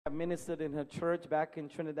I've ministered in her church back in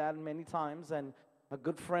Trinidad many times, and a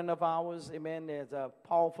good friend of ours, amen. There's a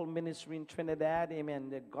powerful ministry in Trinidad, amen.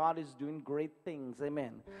 That God is doing great things,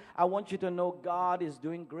 amen. I want you to know God is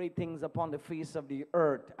doing great things upon the face of the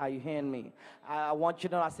earth. Are you hearing me? I want you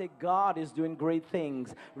to know, I say God is doing great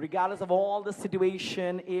things, regardless of all the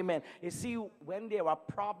situation, amen. You see, when there are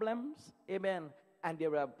problems, amen, and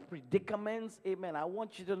there are predicaments, amen, I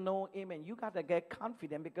want you to know, amen, you got to get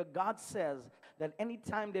confident because God says that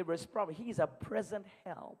anytime there is problem, He is a present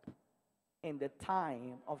help in the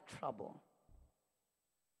time of trouble.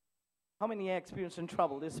 How many are experiencing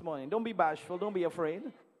trouble this morning? Don't be bashful, don't be afraid.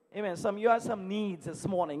 Amen. Some you have some needs this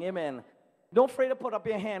morning, amen. Don't afraid to put up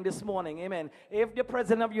your hand this morning, amen. If the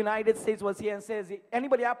President of the United States was here and says,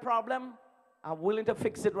 anybody have a problem? I'm willing to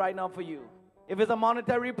fix it right now for you. If it's a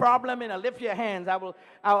monetary problem, lift your hands.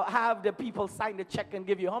 I'll have the people sign the check and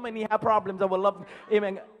give you. How many have problems? I would love,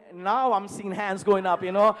 amen. Now I'm seeing hands going up,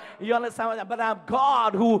 you know. You understand? But I'm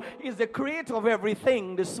God who is the creator of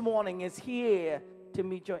everything this morning is here to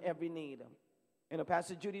meet your every need.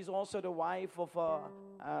 Pastor Judy is also the wife of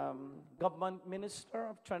a government minister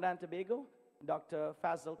of Trinidad and Tobago, Dr.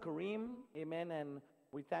 Karim, amen. And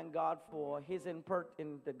we thank God for his input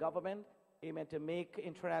in the government. Amen, to make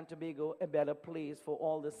in Trinidad and Tobago a better place for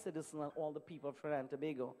all the citizens and all the people of Trinidad and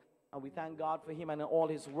Tobago. And we thank God for him and all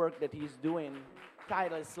his work that he's doing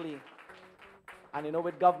tirelessly. And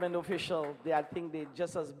with government officials, I think they're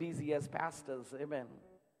just as busy as pastors. Amen.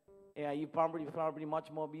 Yeah, you probably much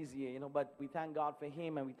more busy, but we thank God for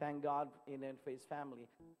him and we thank God for his family.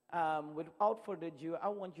 Without further ado, I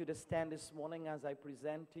want you to stand this morning as I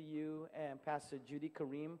present to you Pastor Judy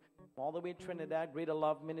Karim, all the way to Trinidad, Greater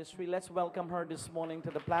Love Ministry. Let's welcome her this morning to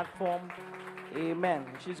the platform. Amen.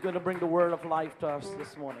 She's going to bring the word of life to us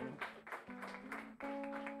this morning.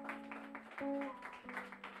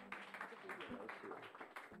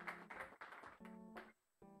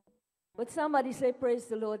 Would somebody say praise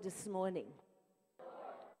the Lord this morning?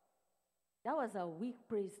 That was a weak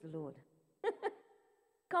praise the Lord.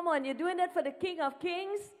 Come on, you're doing it for the King of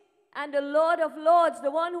Kings and the Lord of Lords,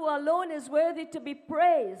 the one who alone is worthy to be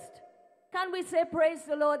praised. Can we say praise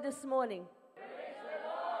the Lord this morning? Praise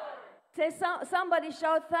the Lord. Say somebody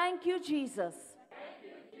shout, thank you, Jesus. Thank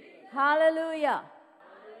you, Jesus. Hallelujah.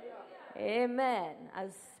 Hallelujah. Amen.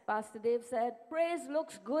 As Pastor Dave said, praise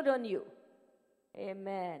looks good on you.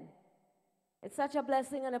 Amen. It's such a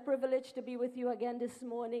blessing and a privilege to be with you again this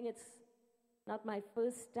morning. It's not my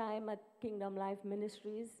first time at Kingdom Life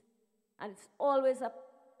Ministries, and it's always a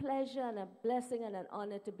pleasure and a blessing and an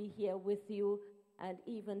honor to be here with you and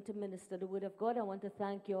even to minister the Word of God. I want to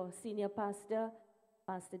thank your senior pastor,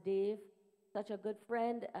 Pastor Dave, such a good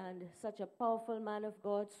friend and such a powerful man of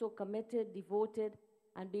God, so committed, devoted,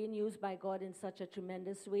 and being used by God in such a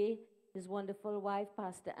tremendous way. His wonderful wife,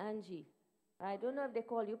 Pastor Angie. I don't know if they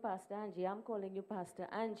call you Pastor Angie. I'm calling you Pastor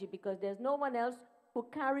Angie because there's no one else who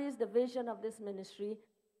carries the vision of this ministry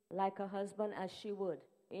like a husband as she would.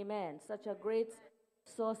 Amen. Such a great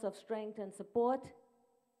source of strength and support.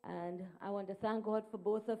 And I want to thank God for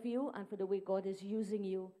both of you and for the way God is using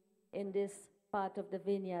you in this part of the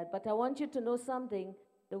vineyard. But I want you to know something.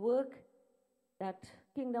 The work that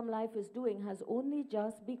Kingdom Life is doing has only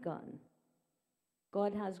just begun.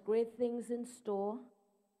 God has great things in store,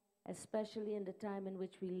 especially in the time in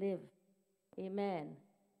which we live. Amen.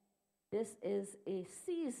 This is a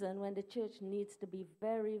season when the church needs to be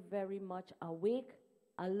very, very much awake,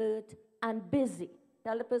 alert, and busy.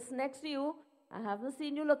 Tell the person next to you, I haven't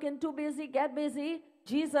seen you looking too busy. Get busy.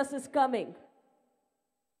 Jesus is coming.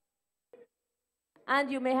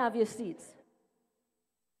 And you may have your seats.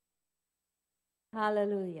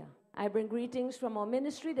 Hallelujah. I bring greetings from our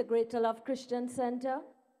ministry, the Greater Love Christian Center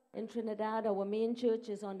in Trinidad. Our main church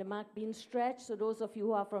is on the McBean Stretch. So those of you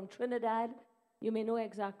who are from Trinidad, you may know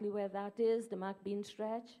exactly where that is, the McBean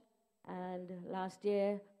Stretch. And last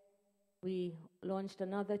year, we launched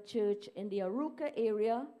another church in the Aruca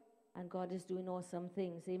area, and God is doing awesome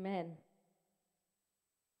things. Amen.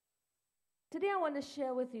 Today, I want to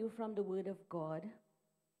share with you from the Word of God,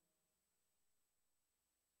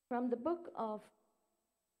 from the book of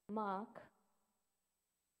Mark,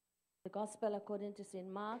 the Gospel according to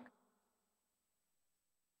St. Mark.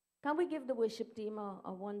 Can we give the worship team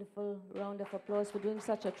a wonderful round of applause for doing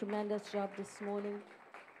such a tremendous job this morning?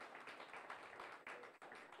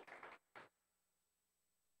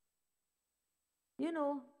 You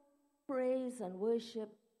know, praise and worship,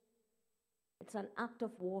 it's an act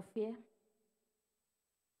of warfare.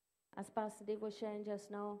 As Pastor Dave was sharing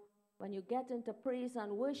just now, when you get into praise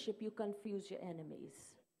and worship, you confuse your enemies.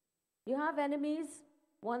 You have enemies,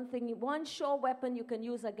 one sure weapon you can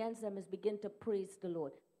use against them is begin to praise the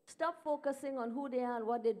Lord. Stop focusing on who they are and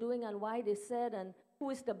what they're doing and why they said and who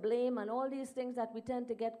is to blame and all these things that we tend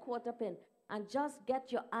to get caught up in. And just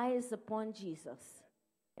get your eyes upon Jesus.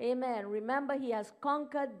 Amen. Remember, he has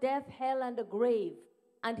conquered death, hell, and the grave.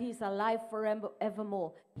 And he's alive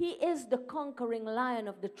forevermore. He is the conquering lion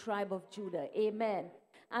of the tribe of Judah. Amen.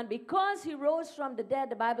 And because he rose from the dead,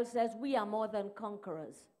 the Bible says we are more than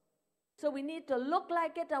conquerors. So we need to look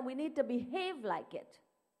like it and we need to behave like it.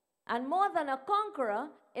 And more than a conqueror,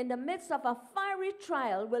 in the midst of a fiery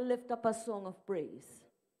trial, will lift up a song of praise.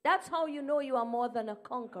 That's how you know you are more than a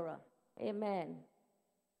conqueror. Amen.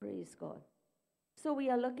 Praise God. So we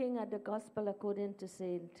are looking at the gospel according to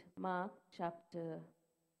St. Mark chapter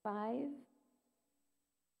 5.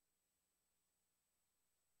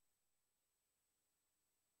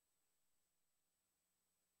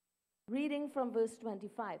 Reading from verse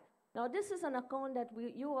 25. Now this is an account that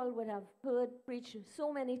you all would have heard preached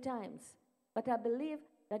so many times. But I believe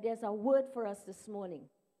that there's a word for us this morning.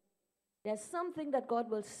 There's something that God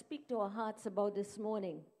will speak to our hearts about this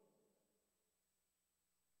morning.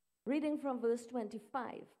 Reading from verse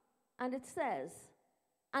 25. And it says,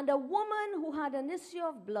 "And a woman who had an issue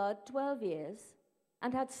of blood 12 years,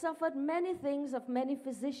 and had suffered many things of many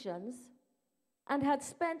physicians, and had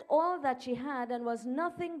spent all that she had, and was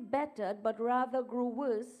nothing bettered, but rather grew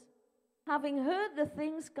worse, having heard the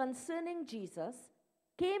things concerning Jesus,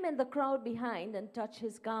 came in the crowd behind and touched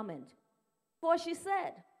his garment. For she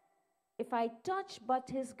said, If I touch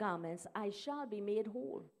but his garments, I shall be made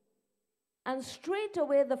whole. And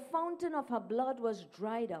straightway the fountain of her blood was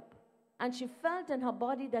dried up, and she felt in her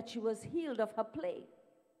body that she was healed of her plague.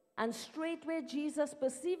 And straightway Jesus,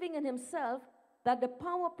 perceiving in himself that the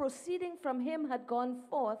power proceeding from him had gone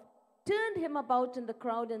forth, turned him about in the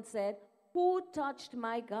crowd and said, Who touched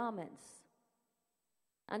my garments?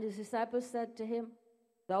 And his disciples said to him,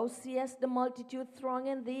 Thou seest the multitude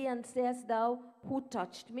thronging thee, and sayest thou, Who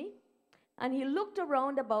touched me? And he looked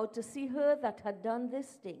around about to see her that had done this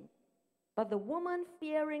thing. But the woman,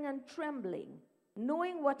 fearing and trembling,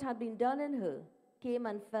 knowing what had been done in her, came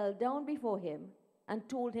and fell down before him, and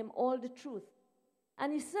told him all the truth.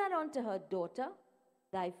 And he said unto her, Daughter,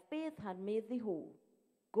 thy faith hath made thee whole.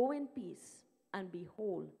 Go in peace, and be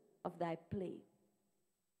whole of thy plague."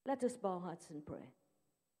 Let us bow our hearts in prayer.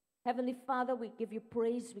 Heavenly Father, we give you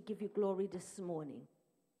praise, we give you glory this morning.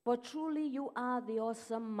 For truly you are the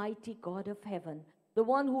awesome, mighty God of heaven, the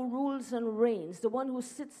one who rules and reigns, the one who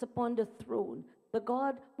sits upon the throne, the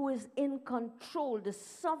God who is in control, the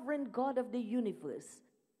sovereign God of the universe.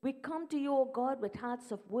 We come to you, O God, with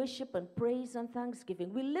hearts of worship and praise and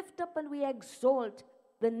thanksgiving. We lift up and we exalt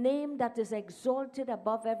the name that is exalted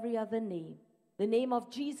above every other name, the name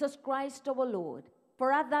of Jesus Christ our Lord.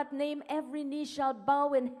 For at that name every knee shall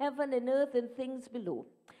bow in heaven and earth and things below.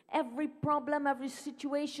 Every problem, every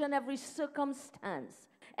situation, every circumstance,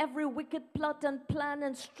 every wicked plot and plan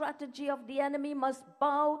and strategy of the enemy must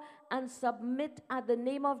bow and submit at the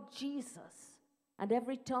name of Jesus. And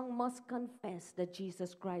every tongue must confess that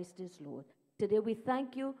Jesus Christ is Lord. Today we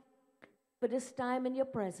thank you for this time in your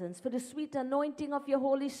presence, for the sweet anointing of your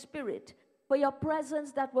Holy Spirit, for your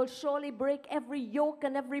presence that will surely break every yoke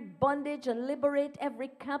and every bondage and liberate every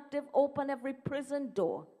captive, open every prison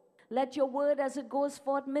door. Let your word as it goes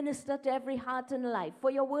forth minister to every heart and life.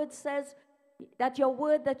 For your word says that your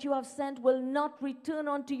word that you have sent will not return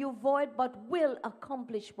unto you void, but will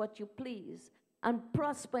accomplish what you please and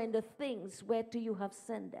prosper in the things whereto you have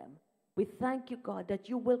sent them. We thank you, God, that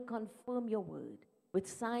you will confirm your word with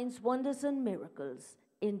signs, wonders, and miracles.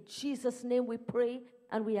 In Jesus' name we pray,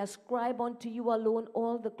 and we ascribe unto you alone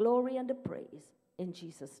all the glory and the praise. In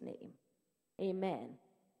Jesus' name, amen.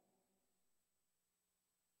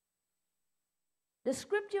 The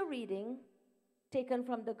scripture reading, taken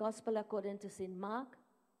from the Gospel according to St. Mark,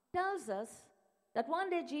 tells us that one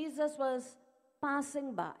day Jesus was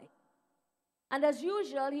passing by. And as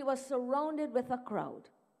usual, he was surrounded with a crowd,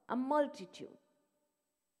 a multitude.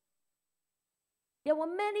 There were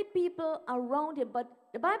many people around him, but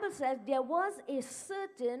the Bible says there was a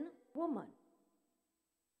certain woman.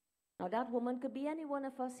 Now that woman could be any one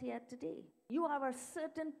of us here today. You are a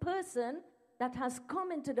certain person that has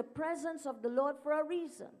come into the presence of the Lord for a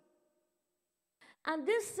reason. And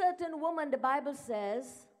this certain woman, the Bible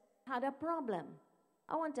says, had a problem.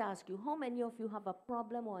 I want to ask you, how many of you have a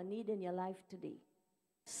problem or a need in your life today?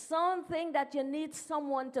 Something that you need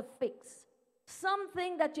someone to fix.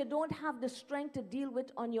 Something that you don't have the strength to deal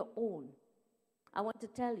with on your own. I want to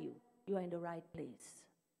tell you, you are in the right place.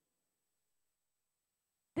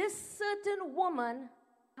 This certain woman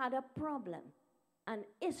had a problem, an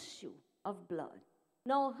issue of blood.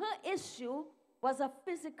 Now, her issue was a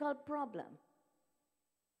physical problem.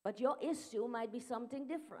 But your issue might be something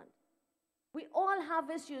different. We all have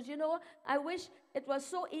issues. You know, I wish it was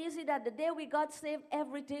so easy that the day we got saved,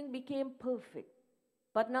 everything became perfect.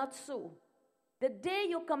 But not so. The day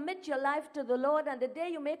you commit your life to the Lord and the day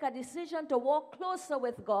you make a decision to walk closer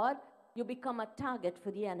with God, you become a target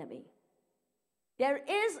for the enemy. There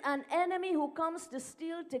is an enemy who comes to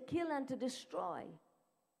steal, to kill, and to destroy.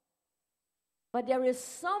 But there is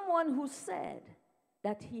someone who said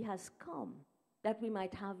that he has come that we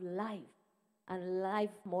might have life, and life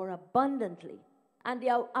more abundantly. And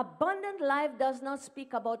the abundant life does not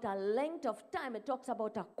speak about a length of time. It talks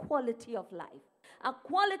about a quality of life. A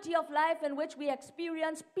quality of life in which we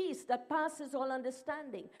experience peace that passes all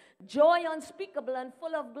understanding. Joy unspeakable and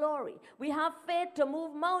full of glory. We have faith to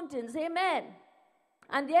move mountains. Amen.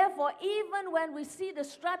 And therefore, even when we see the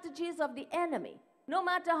strategies of the enemy, no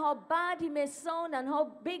matter how bad he may sound and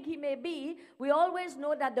how big he may be, we always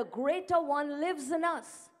know that the greater one lives in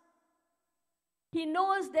us. He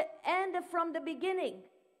knows the end from the beginning.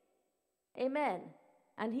 Amen.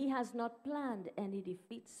 And he has not planned any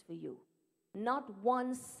defeats for you. Not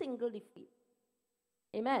one single defeat.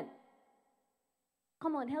 Amen.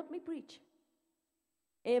 Come on, help me preach.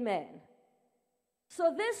 Amen.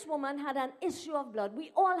 So this woman had an issue of blood.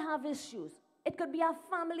 We all have issues. It could be a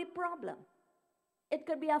family problem. It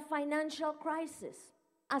could be a financial crisis,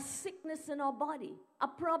 a sickness in our body, a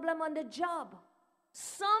problem on the job,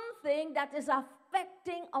 something that is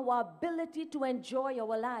affecting our ability to enjoy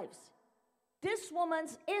our lives. This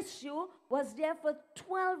woman's issue was there for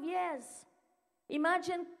 12 years.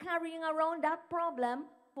 Imagine carrying around that problem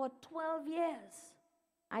for 12 years.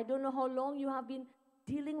 I don't know how long you have been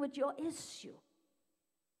dealing with your issue.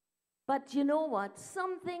 But you know what?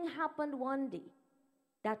 Something happened one day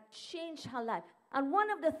that changed her life. And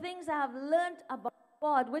one of the things I have learned about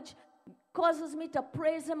God, which causes me to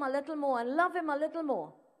praise him a little more and love him a little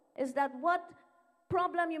more, is that what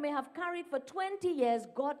problem you may have carried for 20 years,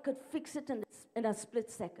 God could fix it in a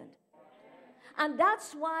split second. And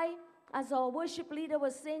that's why, as our worship leader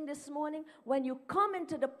was saying this morning, when you come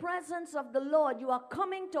into the presence of the Lord, you are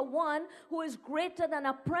coming to one who is greater than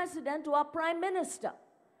a president or a prime minister.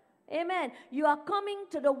 Amen. You are coming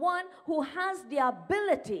to the one who has the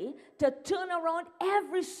ability to turn around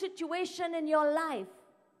every situation in your life.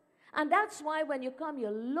 And that's why when you come, you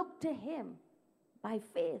look to him by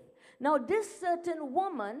faith. Now, this certain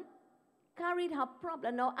woman carried her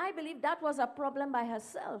problem. Now, I believe that was a problem by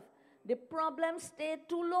herself. The problem stayed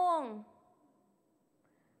too long.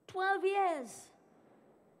 12 years.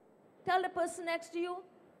 Tell the person next to you,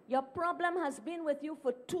 your problem has been with you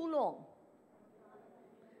for too long.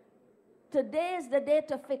 Today is the day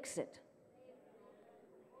to fix it.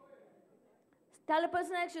 Tell the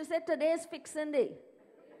person next to you, say, today is fixing day.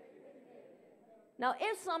 Now,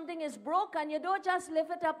 if something is broken, you don't just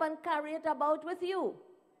lift it up and carry it about with you.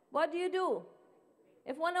 What do?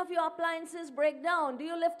 If one of your appliances break down, do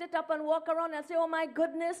you lift it up and walk around and say, oh my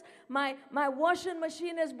goodness, my washing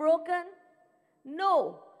machine is broken?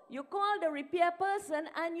 No. You call the repair person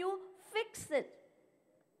and you fix it.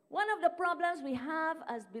 One of the problems we have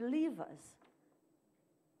as believers,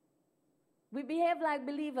 we behave like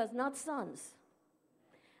believers, not sons.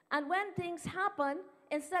 And when things happen,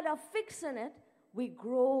 instead of fixing it, we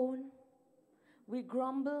groan, we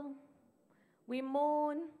grumble, we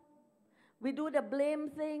moan, we do the blame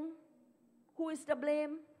thing. Who is to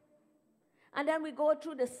blame? And then we go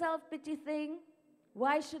through the self-pity thing.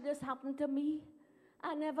 Why should this happen to me?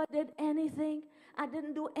 I never did anything. I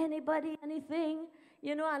didn't do anybody anything.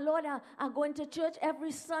 You know, and Lord, I'm going to church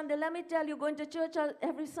every Sunday. Let me tell you, going to church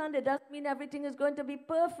every Sunday doesn't mean everything is going to be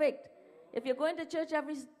perfect. If you're going to church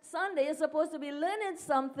every Sunday, you're supposed to be learning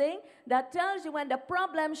something that tells you when the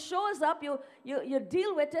problem shows up, you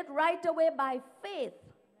deal with it right away by faith.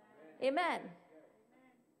 Amen.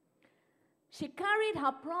 She carried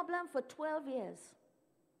her problem for 12 years.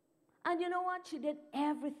 And you know what? She did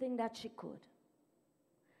everything that she could.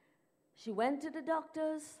 She went to the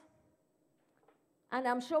doctors. And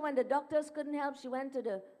I'm sure when the doctors couldn't help, she went to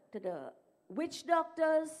the witch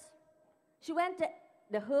doctors. She went to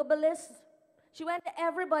the herbalists. She went to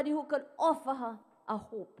everybody who could offer her a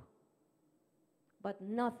hope. But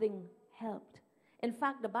nothing helped. In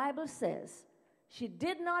fact, the Bible says she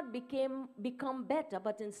did not become better,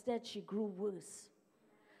 but instead she grew worse.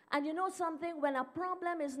 And you know something? When a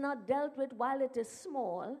problem is not dealt with while it is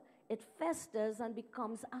small, it festers and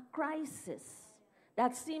becomes a crisis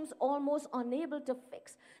that seems almost unable to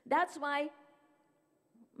fix. That's why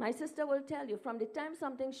My sister will tell you, from the time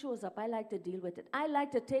something shows up, I like to deal with it. I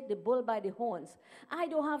like to take the bull by the horns. I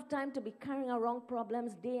don't have time to be carrying around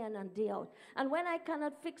problems day in and day out. And when I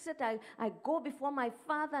cannot fix it, I go before my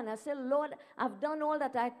Father and I say, Lord, I've done all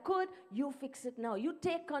that I could. You fix it now. You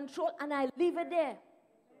take control, and I leave it there.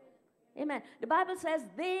 Amen. The Bible says,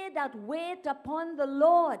 they that wait upon the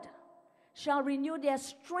Lord shall renew their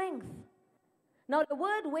strength. Now, the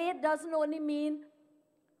word wait doesn't only mean,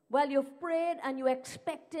 well, you've prayed and you're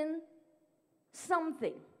expecting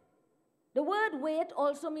something. The word wait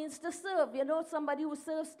also means to serve. You know, somebody who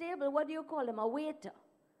serves table, what do you call them? A waiter.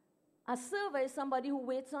 A server is somebody who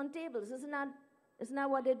waits on tables. Isn't that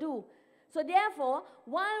what they do? So therefore,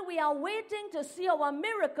 while we are waiting to see our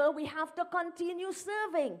miracle, we have to continue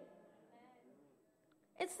serving.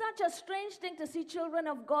 It's such a strange thing to see children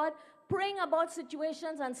of God praying about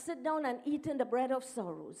situations and sit down and eating the bread of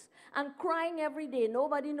sorrows and crying every day.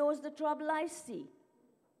 Nobody knows the trouble I see.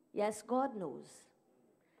 Yes, God knows.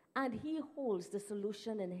 And he holds the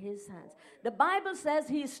solution in his hands. The Bible says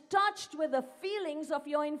he's touched with the feelings of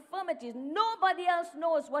your infirmities. Nobody else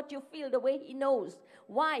knows what you feel the way he knows.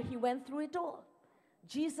 Why? He went through it all.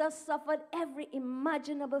 Jesus suffered every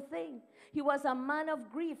imaginable thing. He was a man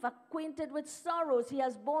of grief, acquainted with sorrows. He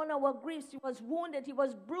has borne our griefs. He was wounded. He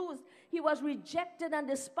was bruised. He was rejected and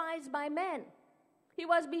despised by men. He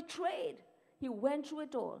was betrayed. He went through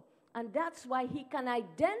it all. And that's why he can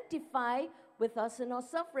identify with us in our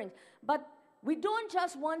sufferings. But we don't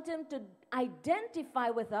just want him to identify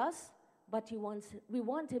with us, but we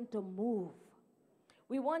want him to move.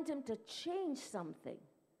 We want him to change something.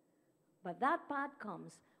 But that part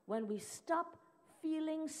comes when we stop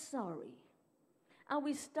feeling sorry and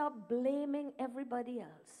we stop blaming everybody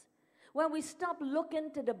else. When we stop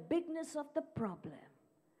looking to the bigness of the problem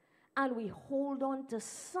and we hold on to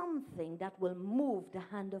something that will move the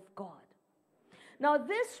hand of God. Now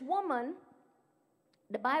this woman,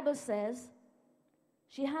 the Bible says,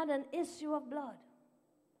 she had an issue of blood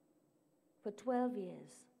for 12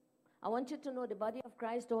 years. I want you to know the body of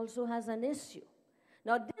Christ also has an issue.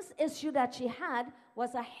 Now, this issue that she had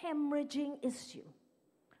was a hemorrhaging issue.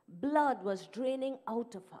 Blood was draining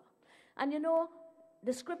out of her. And you know,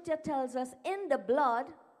 the scripture tells us in the blood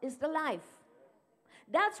is the life.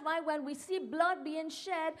 That's why when we see blood being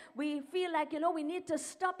shed, we feel like, we need to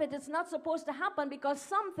stop it. It's not supposed to happen because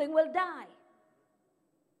something will die.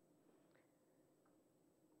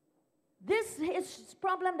 This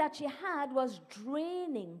problem that she had was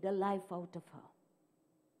draining the life out of her.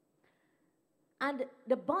 And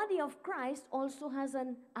the body of Christ also has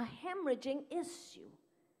a hemorrhaging issue.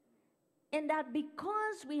 In that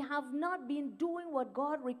because we have not been doing what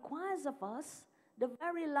God requires of us, the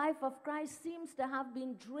very life of Christ seems to have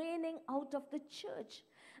been draining out of the church.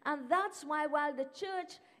 And that's why while the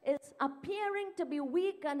church is appearing to be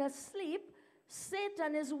weak and asleep,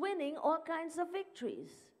 Satan is winning all kinds of victories.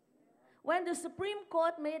 When the Supreme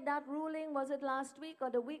Court made that ruling, was it last week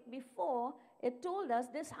or the week before, it told us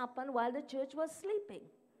this happened while the church was sleeping.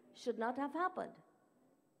 Should not have happened.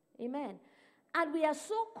 Amen. And we are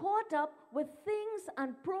so caught up with things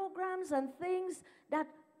and programs and things that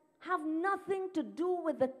have nothing to do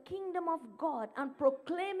with the kingdom of God and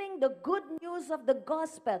proclaiming the good news of the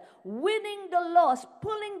gospel, winning the lost,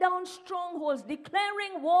 pulling down strongholds,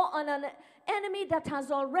 declaring war on an enemy that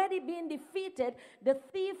has already been defeated. The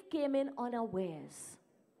thief came in unawares.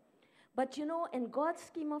 But in God's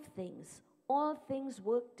scheme of things, all things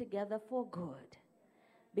work together for good.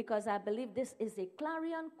 Because I believe this is a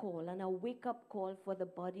clarion call and a wake-up call for the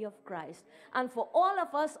body of Christ. And for all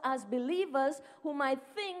of us as believers who might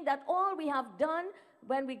think that all we have done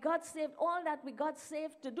when we got saved, all that we got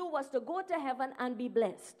saved to do was to go to heaven and be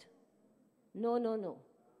blessed. No, no, no.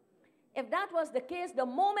 If that was the case, the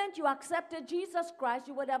moment you accepted Jesus Christ,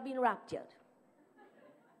 you would have been raptured.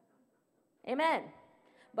 Amen.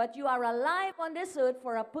 But you are alive on this earth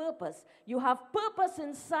for a purpose. You have purpose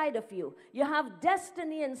inside of you. You have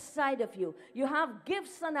destiny inside of you. You have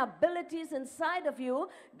gifts and abilities inside of you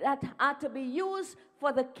that are to be used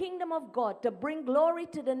for the kingdom of God, to bring glory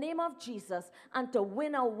to the name of Jesus and to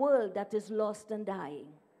win a world that is lost and dying.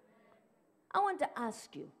 I want to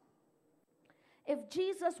ask you, if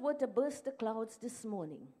Jesus were to burst the clouds this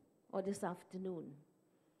morning or this afternoon,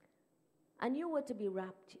 and you were to be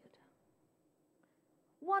raptured,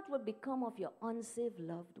 what would become of your unsaved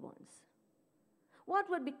loved ones? What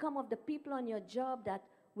would become of the people on your job that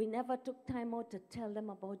we never took time out to tell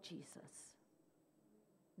them about Jesus?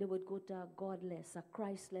 They would go to a godless, a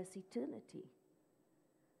Christless eternity.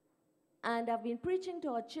 And I've been preaching to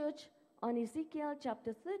our church on Ezekiel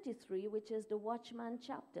chapter 33, which is the watchman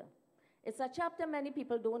chapter. It's a chapter many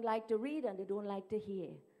people don't like to read and they don't like to hear.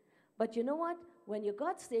 But you know what? When you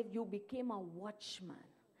got saved, you became a watchman.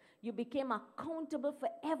 You became accountable for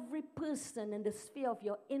every person in the sphere of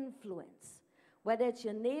your influence. Whether it's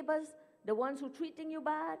your neighbors, the ones who are treating you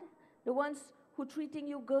bad, the ones who are treating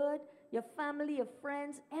you good, your family, your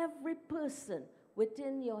friends, every person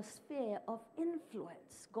within your sphere of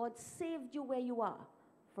influence. God saved you where you are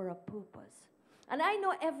for a purpose. And I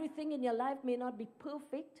know everything in your life may not be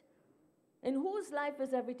perfect. In whose life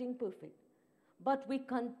is everything perfect? But we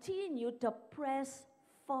continue to press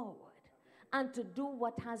forward and to do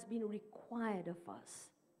what has been required of us.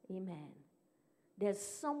 Amen. There's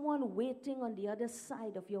someone waiting on the other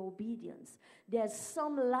side of your obedience. There's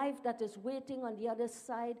some life that is waiting on the other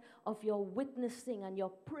side of your witnessing and your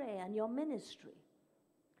prayer and your ministry.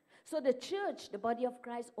 So the church, the body of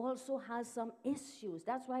Christ, also has some issues.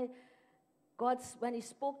 That's why God, when he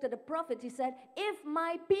spoke to the prophet, he said, if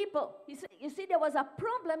my people, he said, you see, there was a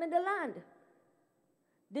problem in the land.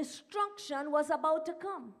 Destruction was about to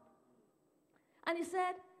come. And he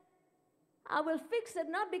said, I will fix it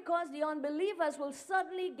not because the unbelievers will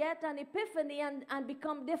suddenly get an epiphany and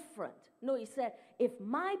become different. No, he said, if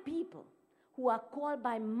my people who are called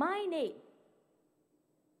by my name,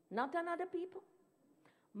 not another people,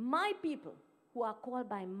 my people who are called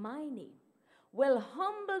by my name, will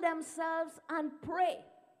humble themselves and pray.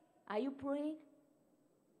 Are you praying?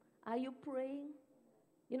 Are you praying?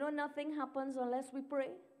 You know, nothing happens unless we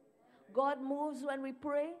pray. God moves when we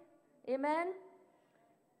pray. Amen?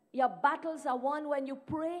 Your battles are won when you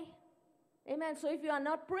pray. Amen? So if you are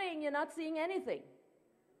not praying, you're not seeing anything.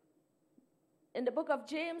 In the book of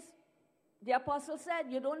James, the apostle said,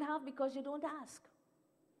 you don't have because you don't ask.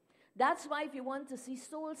 That's why if you want to see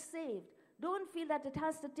souls saved, don't feel that it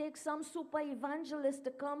has to take some super evangelist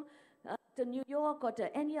to come to New York or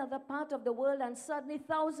to any other part of the world and suddenly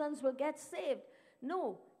thousands will get saved.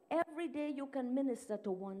 No, every day you can minister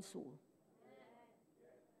to one soul.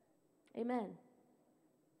 Amen.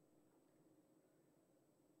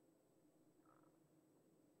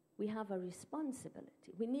 We have a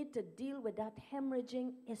responsibility. We need to deal with that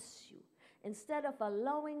hemorrhaging issue. Instead of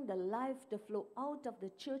allowing the life to flow out of the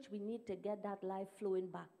church, we need to get that life flowing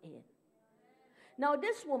back in. Now,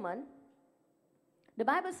 this woman, the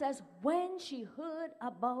Bible says, when she heard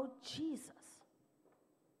about Jesus,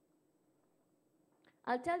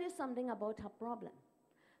 I'll tell you something about her problem.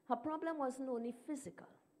 Her problem wasn't only physical.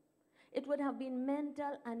 It would have been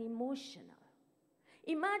mental and emotional.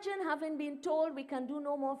 Imagine having been told, we can do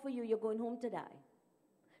no more for you, you're going home to die.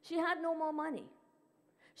 She had no more money.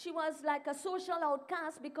 She was like a social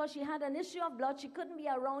outcast because she had an issue of blood. She couldn't be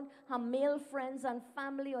around her male friends and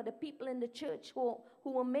family or the people in the church who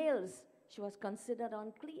were males. She was considered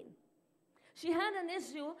unclean. She had an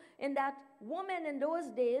issue in that women in those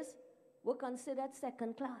days were considered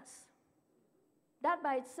second class. That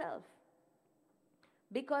by itself.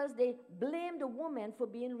 Because they blamed the woman for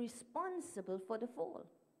being responsible for the fall.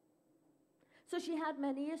 So she had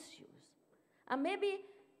many issues. And maybe,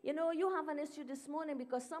 you know, you have an issue this morning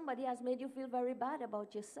because somebody has made you feel very bad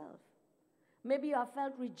about yourself. Maybe you have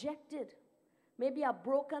felt rejected. Maybe a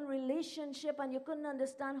broken relationship and you couldn't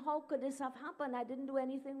understand how could this have happened. I didn't do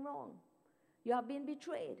anything wrong. You have been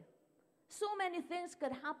betrayed. So many things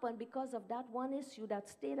could happen because of that one issue that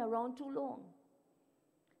stayed around too long.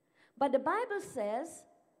 But the Bible says,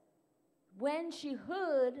 when she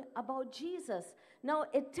heard about Jesus, now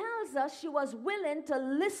it tells us she was willing to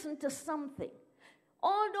listen to something.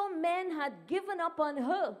 Although men had given up on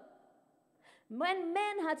her, when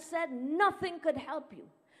men had said nothing could help you,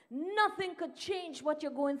 nothing could change what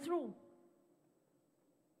you're going through,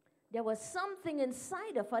 there was something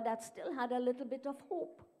inside of her that still had a little bit of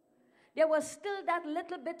hope. There was still that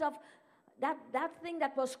little bit of that thing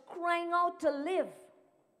that was crying out to live.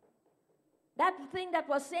 That thing that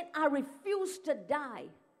was saying, I refuse to die.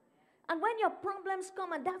 And when your problems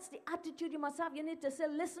come, and that's the attitude you must have, you need to say,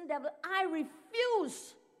 listen, devil, I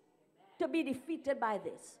refuse to be defeated by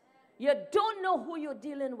this. You don't know who you're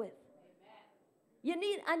dealing with. You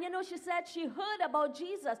need, and you know, she said she heard about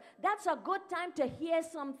Jesus. That's a good time to hear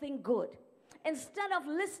something good. Instead of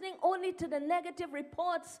listening only to the negative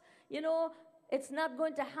reports, you know, it's not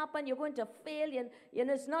going to happen, you're going to fail, you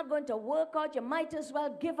know, it's not going to work out, you might as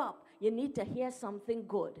well give up. You need to hear something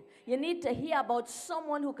good. You need to hear about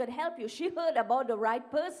someone who could help you. She heard about the right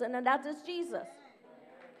person, and that is Jesus.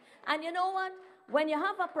 And you know what? When you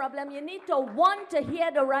have a problem, you need to want to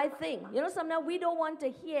hear the right thing. You know, sometimes we don't want to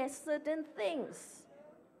hear certain things.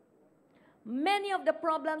 Many of the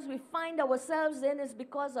problems we find ourselves in is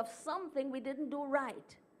because of something we didn't do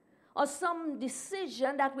right. or some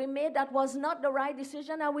decision that we made that was not the right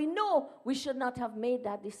decision, and we know we should not have made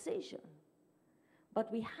that decision.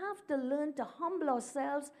 But we have to learn to humble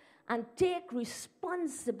ourselves and take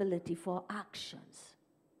responsibility for actions.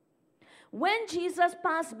 When Jesus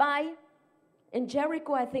passed by in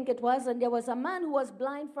Jericho, I think it was, and there was a man who was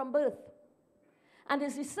blind from birth. And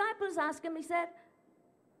his disciples asked him, he said,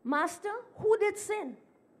 Master, who did sin?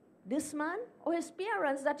 This man or his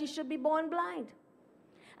parents that he should be born blind?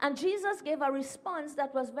 And Jesus gave a response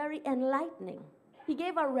that was very enlightening. He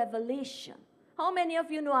gave a revelation. How many of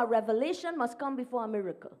you know a revelation must come before a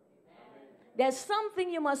miracle? There's something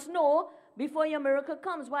you must know before your miracle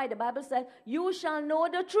comes. Why? The Bible says, you shall know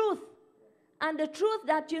the truth. And the truth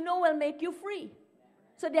that you know will make you free.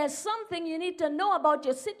 So there's something you need to know about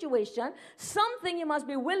your situation, something you must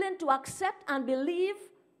be willing to accept and believe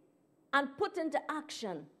and put into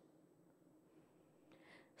action.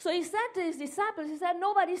 So he said to his disciples, he said,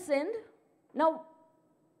 nobody sinned. Now,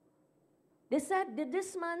 they said, did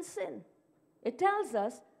this man sin? It tells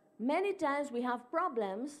us many times we have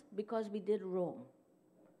problems because we did wrong.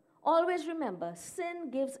 Always remember,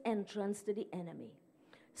 sin gives entrance to the enemy.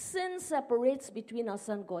 Sin separates between us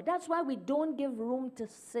and God. That's why we don't give room to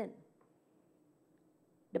sin.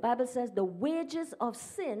 The Bible says the wages of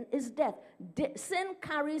sin is death. Sin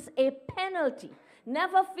carries a penalty.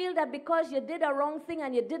 Never feel that because you did a wrong thing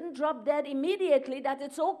and you didn't drop dead immediately that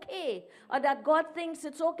it's okay, or that God thinks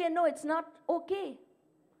it's okay. No, it's not okay.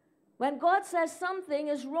 When God says something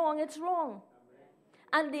is wrong, it's wrong.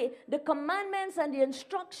 And the commandments and the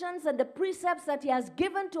instructions and the precepts that he has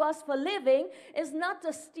given to us for living is not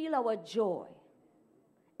to steal our joy.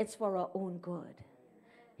 It's for our own good.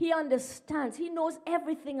 He understands. He knows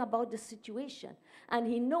everything about the situation. And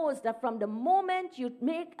he knows that from the moment you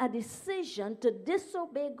make a decision to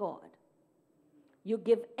disobey God, you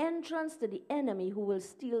give entrance to the enemy who will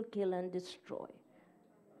steal, kill, and destroy.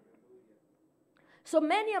 So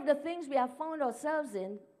many of the things we have found ourselves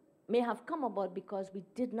in may have come about because we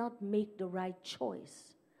did not make the right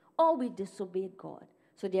choice, or we disobeyed God.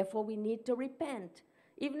 So therefore we need to repent.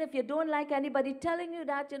 Even if you don't like anybody telling you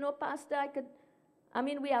that, Pastor,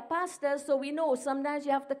 we are pastors, so we know sometimes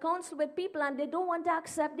you have to counsel with people and they don't want to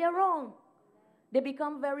accept they're wrong. They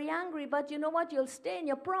become very angry, but you know what? You'll stay in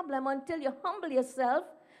your problem until you humble yourself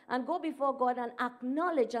and go before God and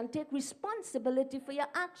acknowledge and take responsibility for your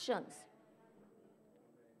actions.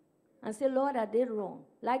 And say, Lord, I did wrong.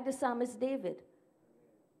 Like the psalmist David.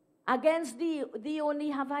 Against thee only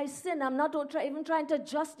have I sinned. I'm not even trying to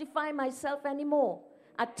justify myself anymore.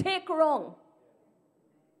 I take wrong.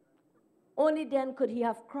 Only then could he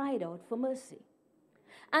have cried out for mercy.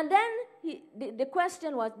 And then the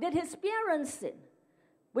question was, did his parents sin?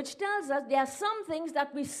 Which tells us there are some things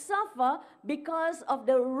that we suffer because of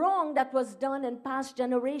the wrong that was done in past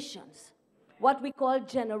generations. What we call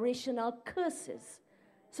generational curses.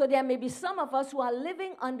 So there may be some of us who are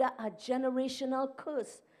living under a generational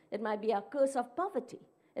curse. It might be a curse of poverty.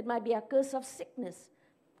 It might be a curse of sickness.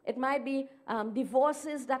 It might be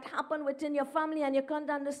divorces that happen within your family and you can't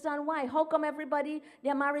understand why. How come everybody,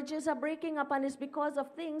 their marriages are breaking up, and it's because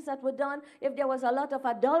of things that were done. If there was a lot of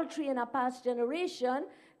adultery in a past generation,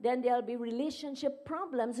 then there'll be relationship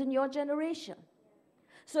problems in your generation.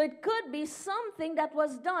 So it could be something that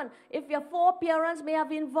was done. If your foreparents may have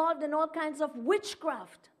been involved in all kinds of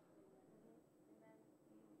witchcraft,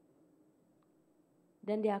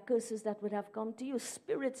 then there are curses that would have come to you,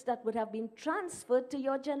 spirits that would have been transferred to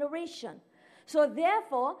your generation. So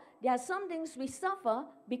therefore, there are some things we suffer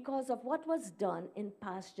because of what was done in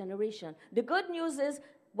past generation. The good news is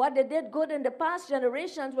what they did good in the past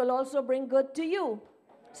generations will also bring good to you.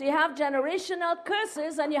 So you have generational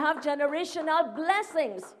curses and you have generational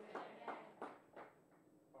blessings.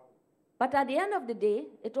 But at the end of the day,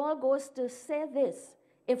 it all goes to say this: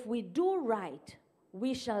 if we do right,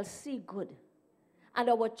 we shall see good. And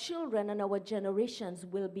our children and our generations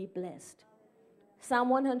will be blessed. Psalm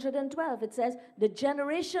 112, it says, the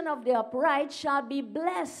generation of the upright shall be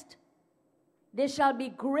blessed. They shall be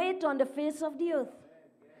great on the face of the earth.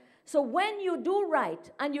 So when you do right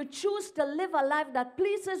and you choose to live a life that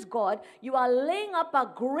pleases God, you are laying up a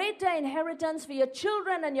greater inheritance for your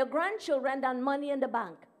children and your grandchildren than money in the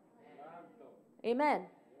bank. Amen.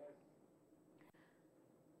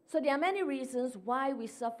 So there are many reasons why we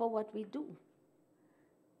suffer what we do.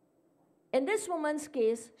 In this woman's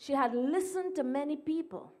case, she had listened to many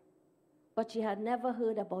people, but she had never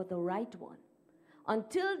heard about the right one.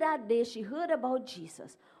 Until that day, she heard about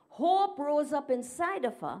Jesus. Hope rose up inside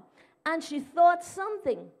of her, and she thought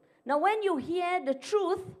something. Now, when you hear the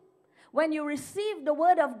truth, when you receive the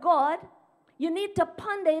word of God, you need to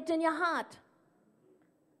ponder it in your heart.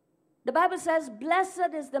 The Bible says,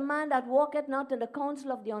 blessed is the man that walketh not in the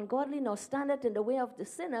counsel of the ungodly, nor standeth in the way of the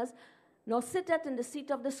sinners, nor sitteth in the seat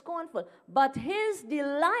of the scornful. But his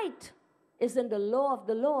delight is in the law of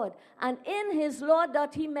the Lord, and in his law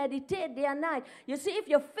doth he meditate day and night. You see, if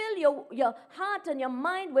you fill your heart and your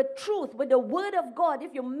mind with truth, with the word of God,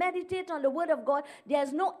 if you meditate on the word of God,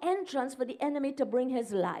 there's no entrance for the enemy to bring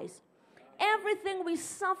his lies. Everything we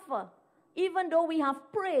suffer, even though we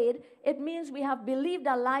have prayed, it means we have believed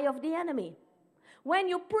a lie of the enemy. When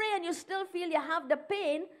you pray and you still feel you have the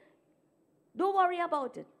pain, don't worry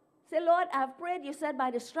about it. Say, Lord, I've prayed. You said,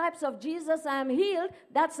 by the stripes of Jesus, I am healed.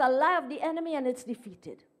 That's a lie of the enemy, and it's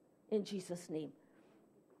defeated in Jesus' name.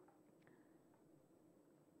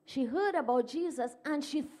 She heard about Jesus, and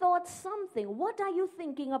she thought something. What are you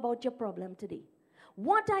thinking about your problem today?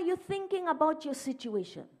 What are you thinking about your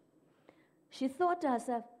situation? She thought to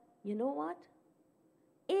herself, you know what?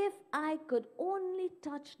 If I could only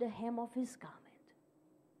touch the hem of his garment.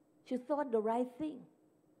 She thought the right thing.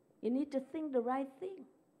 You need to think the right thing.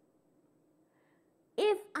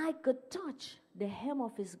 If I could touch the hem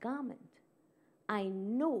of his garment, I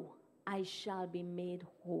know I shall be made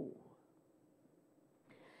whole.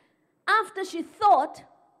 After she thought,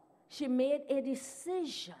 she made a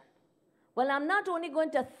decision. Well, I'm not only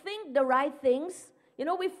going to think the right things. You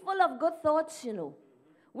know, we're full of good thoughts, you know.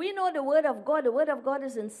 We know the word of God. The word of God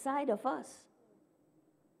is inside of us.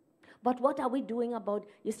 But what are we doing about it?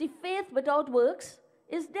 You see, faith without works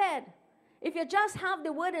is dead. If you just have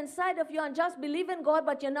the word inside of you and just believe in God,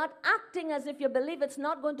 but you're not acting as if you believe, it's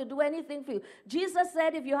not going to do anything for you. Jesus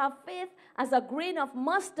said, if you have faith as a grain of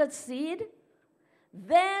mustard seed,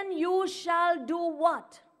 then you shall do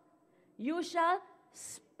what? You shall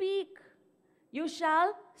speak. You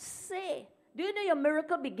shall say. Do you know your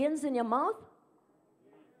miracle begins in your mouth?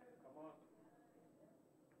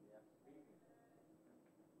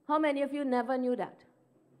 How many of you never knew that?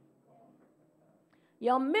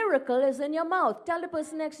 Your miracle is in your mouth. Tell the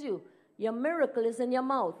person next to you, your miracle is in your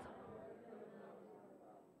mouth.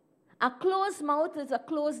 A closed mouth is a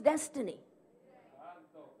closed destiny.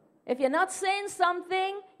 If you're not saying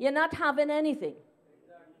something, you're not having anything.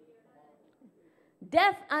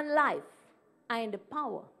 Death and life are in the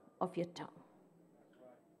power of your tongue.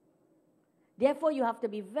 Therefore, you have to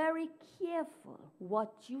be very careful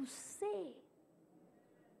what you say.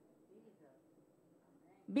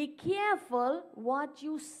 Be careful what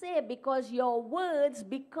you say, because your words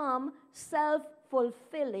become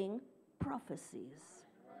self-fulfilling prophecies.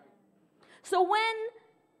 So when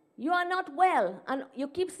you are not well and you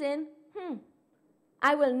keep saying,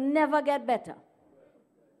 I will never get better.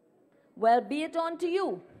 Well, be it unto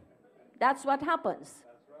you. That's what happens.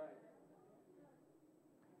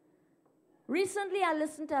 Recently, I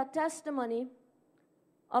listened to a testimony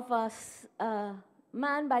of a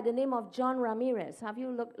man by the name of John Ramirez. Have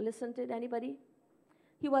you listened to it, anybody?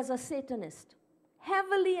 He was a Satanist,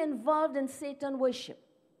 heavily involved in Satan worship.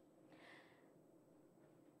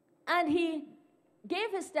 And he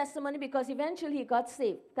gave his testimony because eventually he got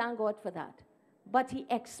saved. Thank God for that. But he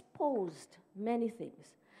exposed many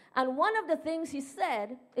things. And one of the things he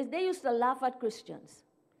said is they used to laugh at Christians.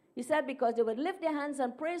 He said because they would lift their hands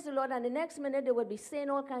and praise the Lord, and the next minute they would be saying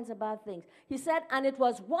all kinds of bad things. He said, and it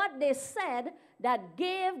was what they said that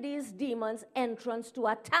gave these demons entrance to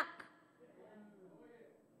attack.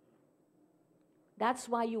 That's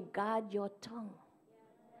why you guard your tongue.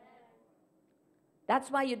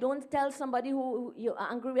 That's why you don't tell somebody who you're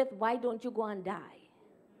angry with, why don't you go and die?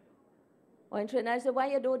 Or in Trinidad, I say, why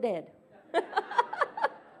you don't dead?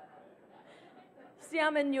 See,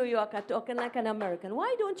 I'm in New York, I'm talking like an American.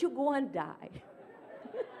 Why don't you go and die?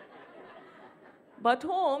 But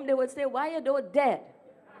home, they would say, why you don't dead?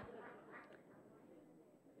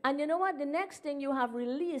 And you know what? The next thing, you have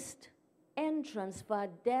released entrance for a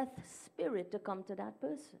death spirit to come to that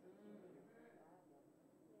person.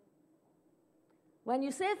 When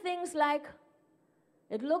you say things like,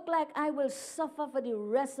 it looked like I will suffer for the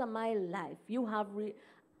rest of my life, you have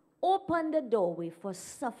opened the doorway for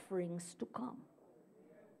sufferings to come.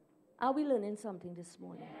 Are we learning something this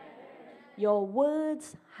morning? Your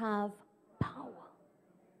words have power.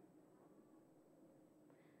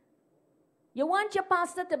 You want your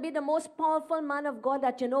pastor to be the most powerful man of God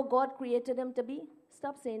that you know God created him to be?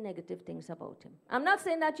 Stop saying negative things about him. I'm not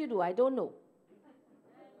saying that you do. I don't know.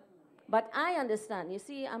 But I understand. You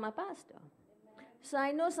see, I'm a pastor. So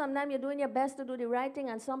I know sometimes you're doing your best to do the right thing,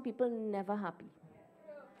 and some people never happy.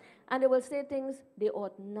 And they will say things they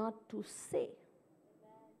ought not to say.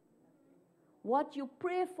 What you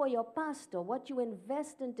pray for your pastor, what you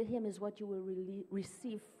invest into him, is what you will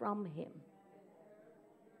receive from him.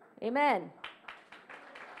 Amen.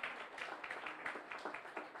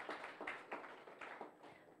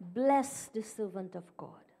 Bless the servant of God.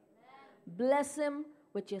 Bless him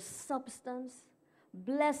with your substance.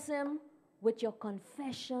 Bless him with your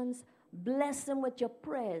confessions. Bless him with your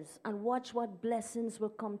prayers. And watch what blessings will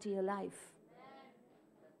come to your life.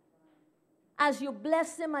 As you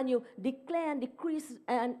bless him and you declare and decrease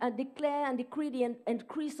and declare and decree the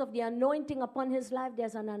increase of the anointing upon his life,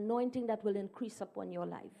 there's an anointing that will increase upon your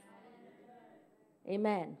life.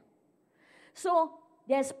 Amen. So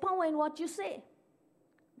there's power in what you say.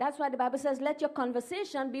 That's why the Bible says, let your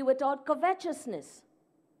conversation be without covetousness.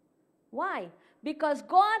 Why? Because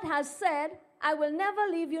God has said, I will never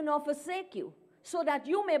leave you nor forsake you, so that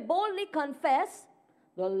you may boldly confess,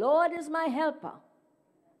 the Lord is my helper.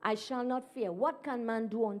 I shall not fear. What can man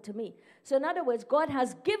do unto me? So in other words, God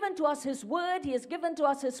has given to us his word. He has given to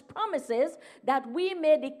us his promises that we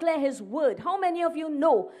may declare his word. How many of you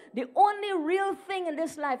know the only real thing in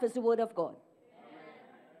this life is the word of God?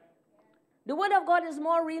 The word of God is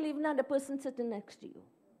more real even than the person sitting next to you.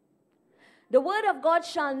 The word of God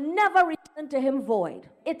shall never return to him void.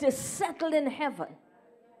 It is settled in heaven.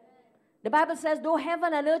 The Bible says, though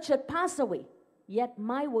heaven and earth should pass away, yet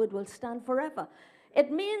my word will stand forever. It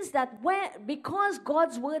means that because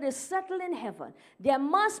God's word is settled in heaven, there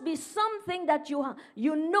must be something that you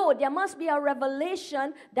know, there must be a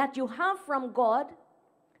revelation that you have from God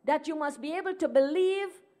that you must be able to believe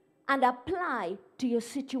and apply to your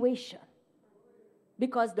situation.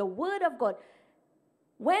 Because the word of God,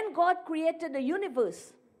 when God created the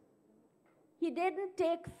universe, he didn't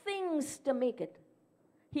take things to make it.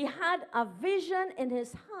 He had a vision in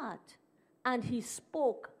his heart and he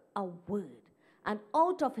spoke a word. And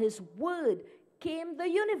out of his word came the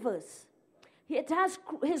universe.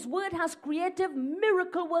 His word has creative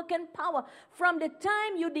miracle working power. From the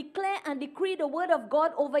time you declare and decree the word of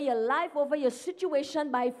God over your life, over your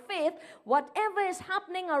situation by faith, whatever is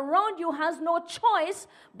happening around you has no choice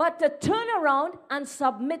but to turn around and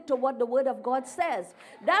submit to what the word of God says.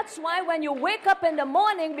 That's why when you wake up in the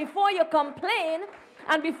morning, before you complain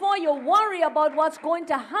and before you worry about what's going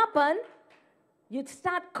to happen, you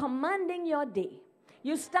start commanding your day.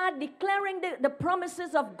 You start declaring the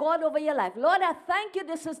promises of God over your life. Lord, I thank you.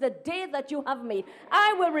 This is the day that you have made.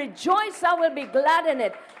 I will rejoice. I will be glad in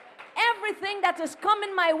it. Everything that is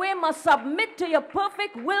coming my way must submit to your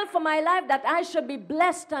perfect will for my life, that I should be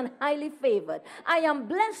blessed and highly favored. I am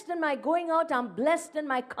blessed in my going out. I'm blessed in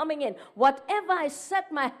my coming in. Whatever I set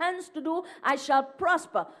my hands to do, I shall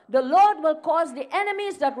prosper. The Lord will cause the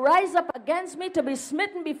enemies that rise up against me to be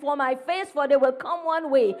smitten before my face, for they will come one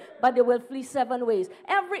way, but they will flee 7 ways.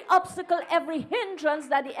 Every obstacle, every hindrance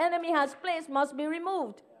that the enemy has placed must be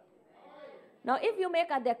removed. Now, if you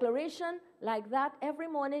make a declaration like that every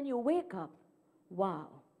morning you wake up, wow,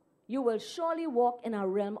 you will surely walk in a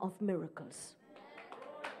realm of miracles.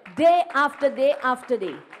 Day after day after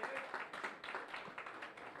day.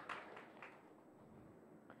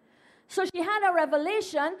 So she had a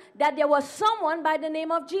revelation that there was someone by the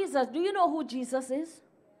name of Jesus. Do you know who Jesus is?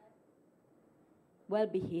 Well,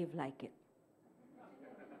 behave like it.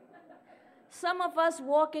 Some of us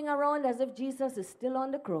walking around as if Jesus is still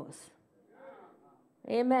on the cross.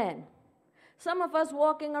 Amen. Some of us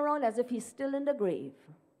walking around as if he's still in the grave.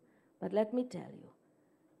 But let me tell you,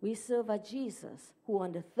 we serve a Jesus who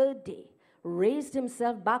on the 3rd day raised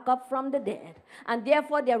himself back up from the dead. And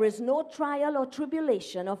therefore there is no trial or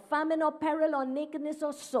tribulation or famine or peril or nakedness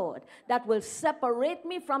or sword that will separate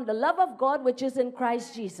me from the love of God which is in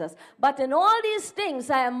Christ Jesus. But in all these things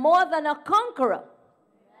I am more than a conqueror.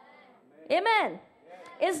 Amen.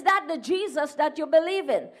 Is that the Jesus that you believe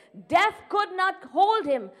in? Death could not hold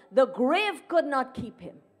him. The grave could not keep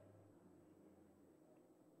him.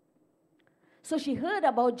 So she heard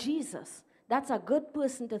about Jesus. That's a good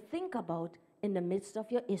person to think about in the midst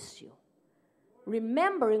of your issue.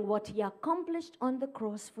 Remembering what he accomplished on the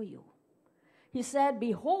cross for you. He said,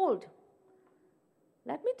 behold,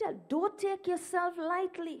 let me tell you, don't take yourself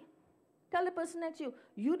lightly. Tell the person next to you,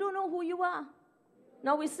 you don't know who you are.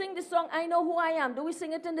 Now we sing the song, I Know Who I Am. Do we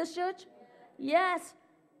sing it in this church? Yes.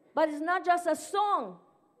 But it's not just a song.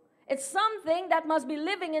 It's something that must be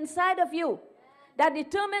living inside of you that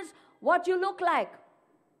determines what you look like,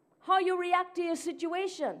 how you react to your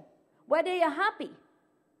situation, whether you're happy.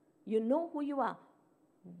 You know who you are.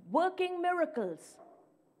 Working miracles.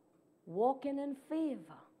 Walking in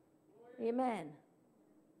favor. Amen.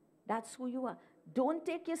 That's who you are. Don't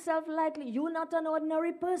take yourself lightly. You're not an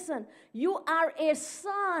ordinary person. You are a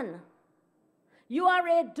son. You are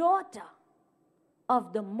a daughter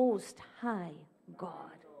of the Most High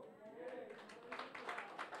God.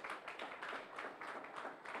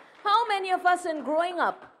 How many of us in growing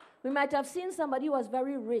up, we might have seen somebody who was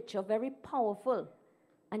very rich or very powerful,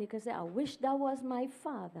 And you can say, I wish that was my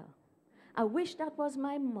father. I wish that was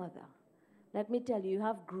my mother. Let me tell you, you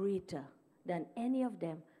have greater than any of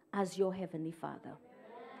them as your heavenly Father.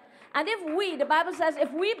 And if we, the Bible says,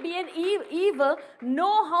 if we being evil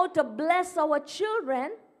know how to bless our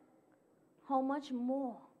children, how much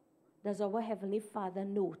more does our heavenly Father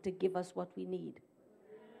know to give us what we need?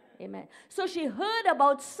 Amen. So she heard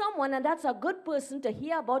about someone, and that's a good person to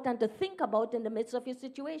hear about and to think about in the midst of your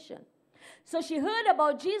situation. So she heard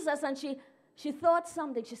about Jesus, and she thought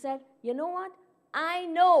something. She said, you know what? I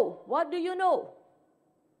know. What do you know?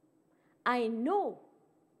 I know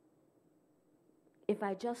if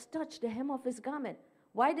I just touch the hem of his garment.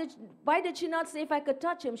 Why did she not say if I could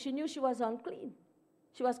touch him? She knew she was unclean.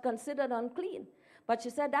 She was considered unclean. But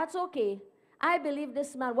she said, that's okay. I believe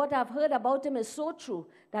this man, what I've heard about him is so true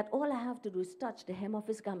that all I have to do is touch the hem of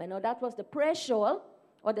his garment. Now, that was the prayer shawl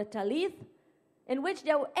or the talith, in which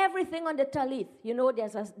there were everything on the talith. You know,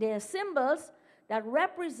 there are symbols that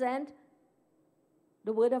represent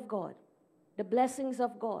the word of God, the blessings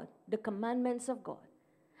of God, the commandments of God.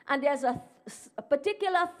 And there's a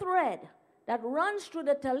particular thread that runs through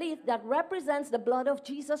the talith that represents the blood of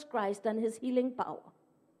Jesus Christ and his healing power.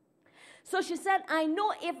 So she said, I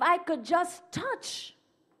know if I could just touch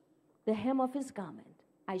the hem of his garment,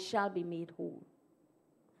 I shall be made whole.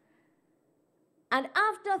 And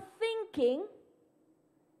after thinking,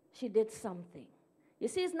 she did something. You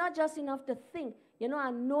see, it's not just enough to think. You know,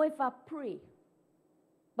 I know if I pray,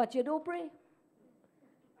 but you don't pray.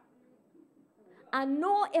 I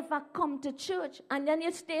know if I come to church and then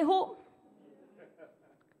you stay home.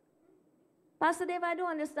 Pastor Dave, I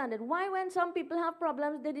don't understand it. Why when some people have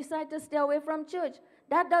problems, they decide to stay away from church?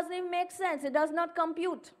 That doesn't even make sense. It does not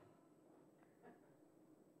compute.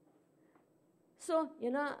 So,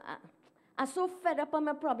 you know, I'm so fed up on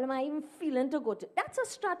my problem, I even feeling to go to. That's a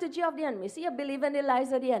strategy of the enemy. See, you believe in the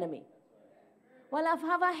lies of the enemy. Well, if I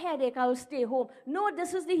have a headache, I'll stay home. No,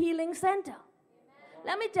 this is the healing center.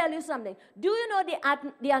 Let me tell you something. Do you know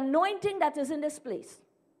the anointing that is in this place?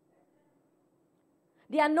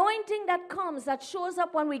 The anointing that comes, that shows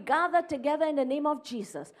up when we gather together in the name of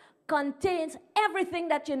Jesus, contains everything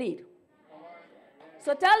that you need.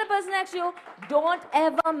 So tell the person next to you, don't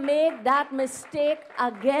ever make that mistake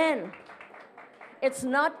again. It's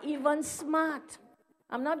not even smart.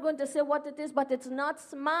 I'm not going to say what it is, but it's not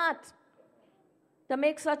smart to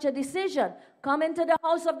make such a decision. Come into the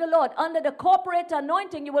house of the Lord. Under the corporate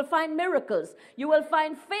anointing, you will find miracles. You will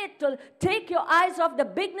find faith to take your eyes off the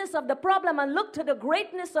bigness of the problem and look to the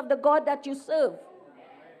greatness of the God that you serve.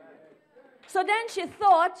 So then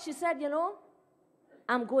she said, you know,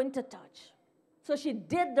 I'm going to touch. So she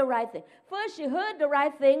did the right thing. First, she heard the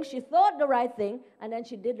right thing, she thought the right thing, and then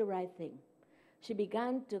she did the right thing. She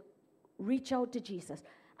began to reach out to Jesus.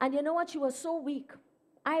 And you know what? She was so weak.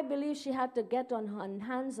 I believe she had to get on her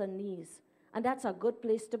hands and knees. And that's a good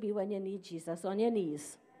place to be when you need Jesus, on your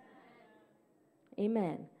knees.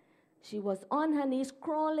 Amen. She was on her knees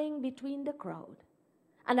crawling between the crowd.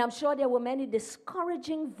 And I'm sure there were many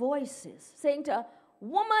discouraging voices saying to her,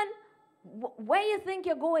 woman, where you think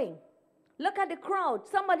you're going? Look at the crowd.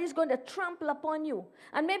 Somebody's going to trample upon you.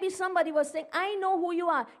 And maybe somebody was saying, I know who you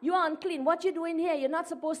are. You are unclean. What you doing here? You're not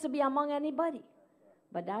supposed to be among anybody.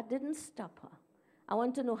 But that didn't stop her. I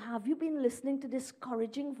want to know, have you been listening to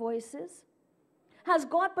discouraging voices? Has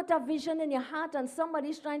God put a vision in your heart and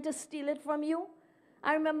somebody's trying to steal it from you?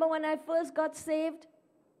 I remember when I first got saved,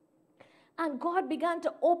 and God began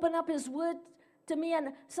to open up his word to me,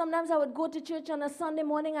 and sometimes I would go to church on a Sunday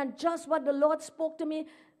morning, and just what the Lord spoke to me,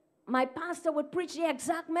 my pastor would preach the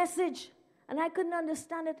exact message, and I couldn't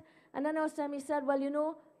understand it. And then I was telling him, he said, well, you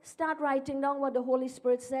know, start writing down what the Holy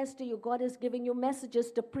Spirit says to you. God is giving you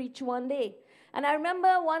messages to preach one day. And I remember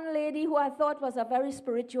one lady who I thought was a very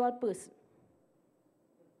spiritual person.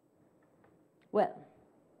 Well,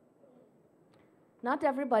 not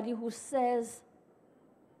everybody who says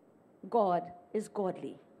God is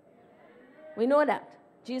godly. We know that.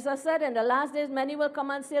 Jesus said, in the last days, many will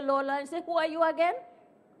come and say, Lord, Lord, and say, who are you again?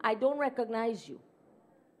 I don't recognize you.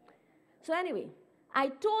 So anyway, I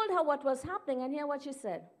told her what was happening, and hear what she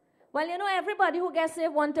said. Well, you know, everybody who gets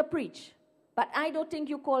saved wants to preach, but I don't think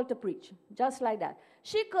you're called to preach. Just like that.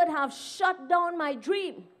 She could have shut down my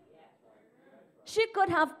dream. She could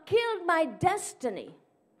have killed my destiny.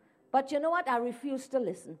 But you know what? I refuse to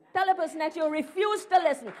listen. Tell the person next to you, refuse to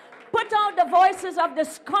listen. Put out the voices of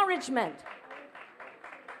discouragement.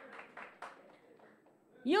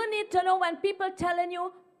 You need to know when people telling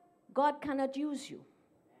you, God cannot use you.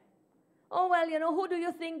 Oh, well, you know, who do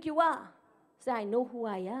you think you are? Say, I know who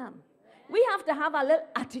I am. We have to have a little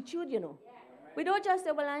attitude, you know. We don't just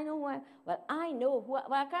say, well, I know who I am. Well, I know who I am.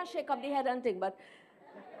 Well, I can't shake up the head and think, but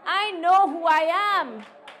I know who I am.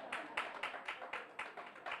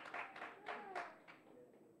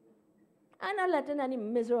 I'm not letting any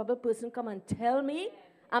miserable person come and tell me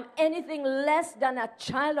I'm anything less than a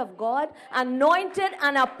child of God, anointed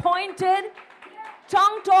and appointed,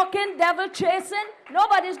 tongue-talking, devil-chasing.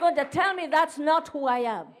 Nobody's going to tell me that's not who I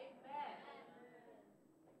am.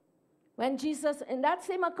 When Jesus, in that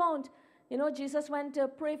same account, Jesus went to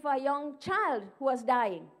pray for a young child who was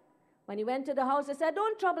dying. When he went to the house, he said,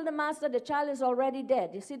 don't trouble the master, the child is already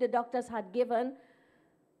dead. You see, the doctors had given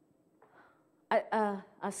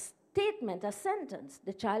a statement, a sentence,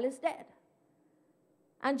 the child is dead.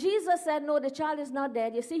 And Jesus said, no, the child is not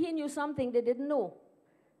dead. You see, he knew something they didn't know.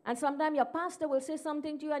 And sometimes your pastor will say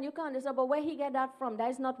something to you and you can't say, but where he get that from?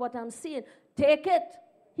 That is not what I'm seeing. Take it.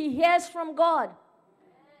 He hears from God.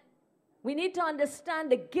 We need to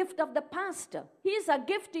understand the gift of the pastor. He is a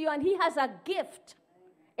gift to you, and he has a gift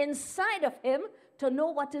inside of him to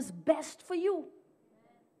know what is best for you.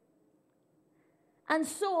 And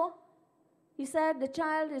so, he said, the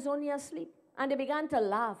child is only asleep. And they began to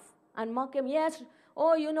laugh and mock him. Yes,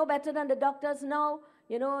 oh, you know better than the doctors now.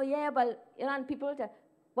 And people tell,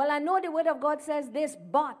 well, I know the word of God says this,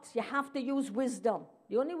 but you have to use wisdom.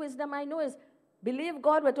 The only wisdom I know is believe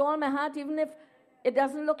God with all my heart, even if it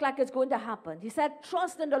doesn't look like it's going to happen. He said,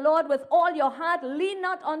 trust in the Lord with all your heart. Lean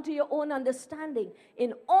not unto your own understanding.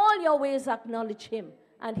 In all your ways acknowledge him,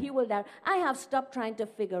 and he will direct. I have stopped trying to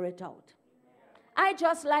figure it out. I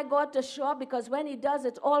just like God to show up, because when he does,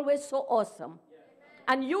 it's always so awesome.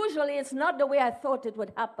 And usually it's not the way I thought it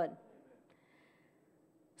would happen.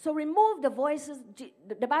 So remove the voices.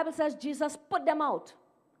 The Bible says Jesus put them out.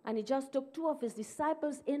 And he just took 2 of his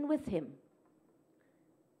disciples in with him.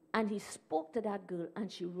 And he spoke to that girl,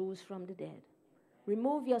 and she rose from the dead.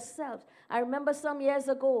 Remove yourselves. I remember some years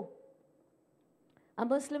ago, a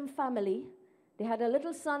Muslim family, they had a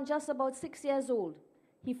little son just about 6 years old.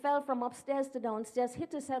 He fell from upstairs to downstairs,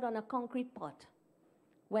 hit his head on a concrete pot,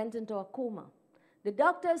 went into a coma. The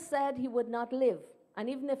doctors said he would not live, and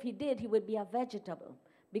even if he did, he would be a vegetable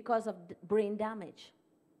because of brain damage.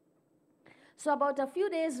 So about a few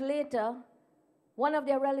days later, one of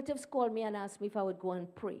their relatives called me and asked me if I would go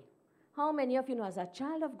and pray. How many of you know, as a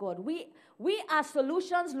child of God, we are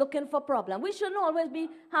solutions looking for problems. We shouldn't always be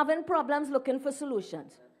having problems looking for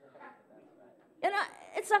solutions.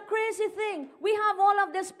 It's a crazy thing. We have all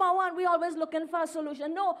of this power and we're always looking for a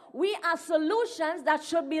solution. No, we are solutions that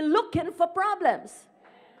should be looking for problems.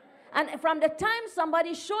 And from the time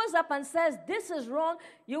somebody shows up and says, this is wrong,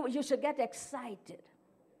 you should get excited.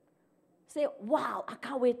 Say, wow, I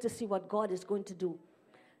can't wait to see what God is going to do.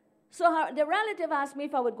 So the relative asked me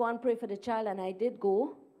if I would go and pray for the child, and I did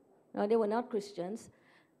go. No, they were not Christians.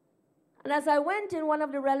 And as I went in, one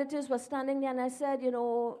of the relatives was standing there, and I said,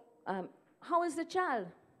 how is the child?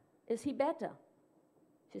 Is he better?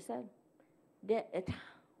 She said,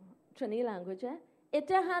 Trini language, eh? It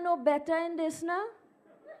no better in this now?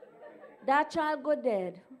 That child go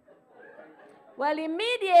dead. Well,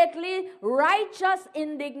 immediately, righteous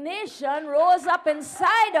indignation rose up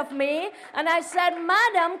inside of me, and I said,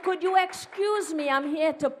 Madam, could you excuse me? I'm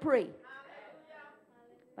here to pray.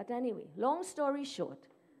 But anyway, long story short,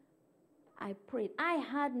 I prayed. I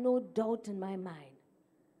had no doubt in my mind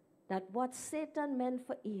that what Satan meant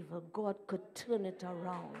for evil, God could turn it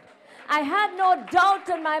around. I had no doubt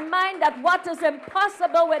in my mind that what is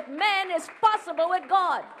impossible with men is possible with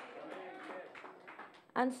God.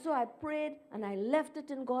 And so I prayed, and I left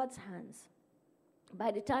it in God's hands.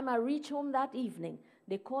 By the time I reached home that evening,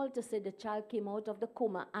 they called to say the child came out of the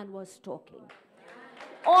coma and was talking.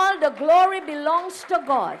 All the glory belongs to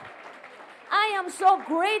God. I am so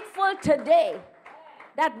grateful today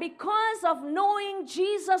that because of knowing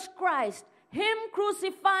Jesus Christ, him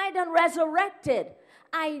crucified and resurrected,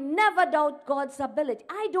 I never doubt God's ability.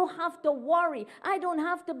 I don't have to worry. I don't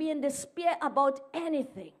have to be in despair about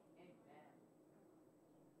anything.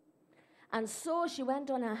 And so she went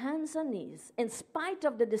on her hands and knees, in spite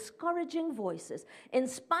of the discouraging voices, in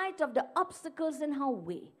spite of the obstacles in her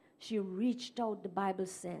way. She reached out, the Bible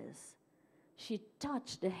says. She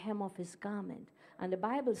touched the hem of his garment. And the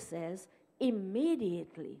Bible says,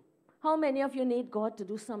 immediately. How many of you need God to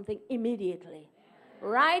do something immediately?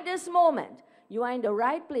 Right this moment, you are in the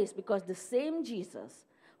right place, because the same Jesus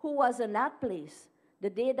who was in that place the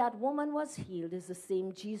day that woman was healed is the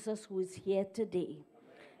same Jesus who is here today.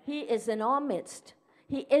 He is in our midst.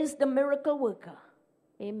 He is the miracle worker.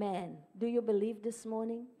 Amen. Do you believe this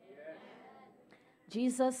morning? Yes.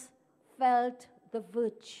 Jesus felt the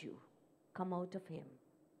virtue come out of him.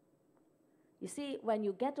 You see, when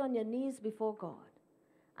you get on your knees before God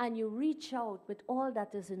and you reach out with all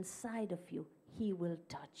that is inside of you, He will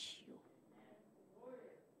touch you.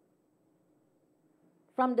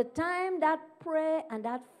 From the time that prayer and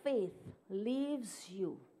that faith leaves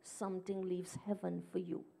you, something leaves heaven for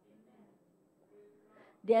you.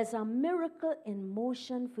 There's a miracle in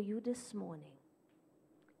motion for you this morning.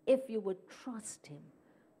 If you would trust Him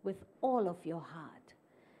with all of your heart,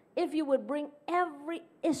 if you would bring every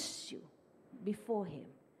issue before Him,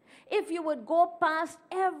 if you would go past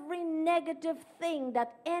every negative thing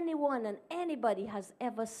that anyone and anybody has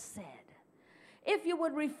ever said, if you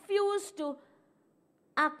would refuse to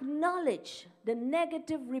acknowledge the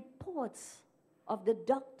negative reports of the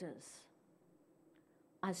doctors,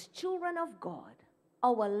 as children of God,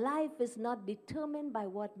 our life is not determined by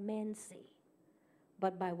what men say,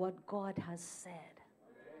 but by what God has said.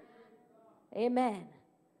 Amen.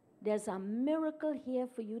 There's a miracle here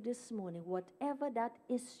for you this morning, whatever that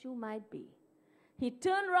issue might be. He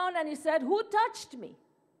turned around and he said, "Who touched me?"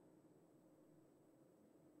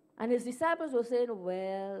 And his disciples were saying,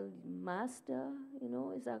 "Well, Master,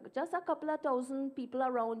 it's just a couple of thousand people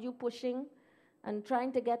around you pushing and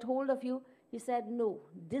trying to get hold of you." He said, "No,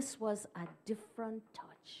 this was a different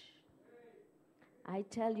touch." I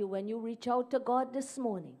tell you, when you reach out to God this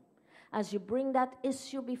morning, as you bring that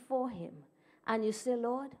issue before Him, and you say,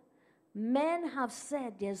 "Lord, men have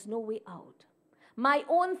said there's no way out. My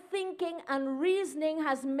own thinking and reasoning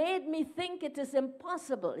has made me think it is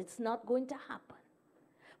impossible. It's not going to happen.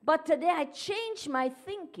 But today I change my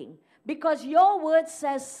thinking because your word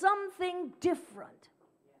says something different.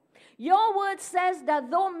 Your word says that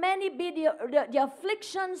though many be the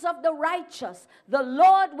afflictions of the righteous, the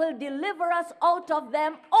Lord will deliver us out of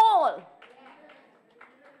them all."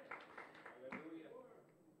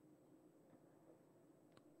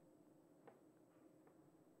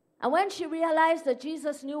 And when she realized that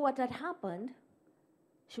Jesus knew what had happened,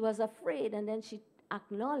 she was afraid, and then she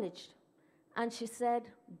acknowledged. And she said,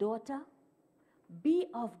 "Daughter, be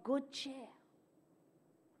of good cheer."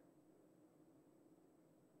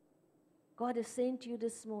 God is saying to you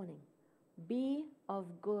this morning, be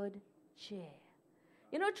of good cheer.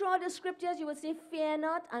 Throughout the scriptures, you will say, "Fear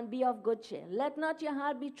not and be of good cheer. Let not your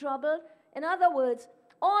heart be troubled." In other words,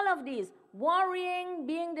 all of these, worrying,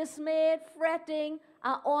 being dismayed, fretting,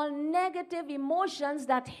 are all negative emotions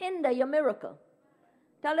that hinder your miracle.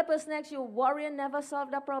 Tell the person next to you, worrying never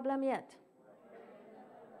solved the problem yet.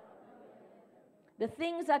 The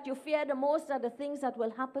things that you fear the most are the things that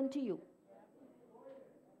will happen to you.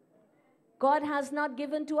 God has not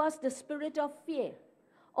given to us the spirit of fear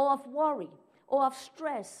or of worry or of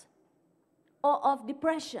stress or of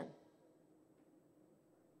depression.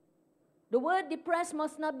 The word depressed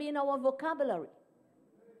must not be in our vocabulary.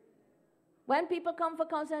 When people come for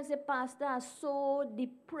counseling and say, "Pastor, I'm so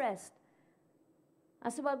depressed," I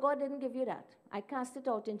say, "Well, God didn't give you that. I cast it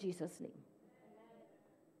out in Jesus' name."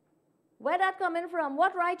 Where that coming from?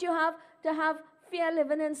 What right you have to have fear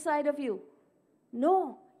living inside of you?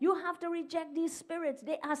 No, you have to reject these spirits.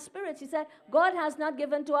 They are spirits. He said, God has not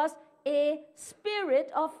given to us a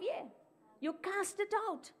spirit of fear. You cast it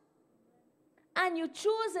out. And you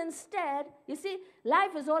choose instead. You see,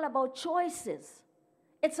 life is all about choices.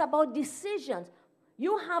 It's about decisions.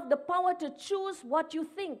 You have the power to choose what you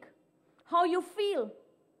think, how you feel,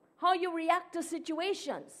 how you react to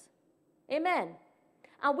situations. Amen.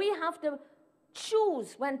 And we have to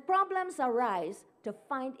choose when problems arise to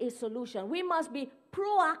find a solution. We must be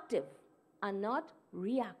proactive and not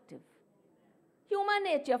reactive. Human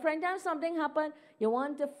nature. For anytime something happens, you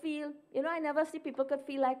want to feel. I never see people could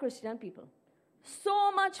feel like Christian people.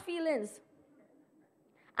 So much feelings.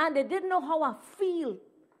 And they didn't know how I feel.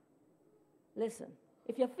 Listen,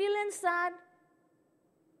 if you're feeling sad,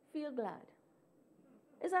 feel glad.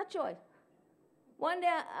 It's a choice. One day,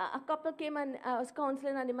 a couple came and I was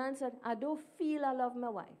counseling, and the man said, "I don't feel I love my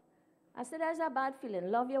wife." I said, "That's a bad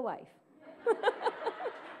feeling. Love your wife."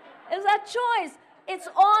 It's a choice. It's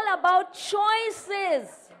all about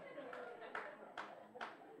choices.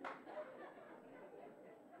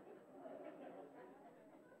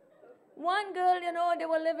 One girl, they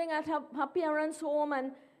were living at her parents' home,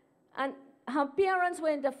 and her parents were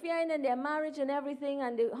interfering in their marriage and everything,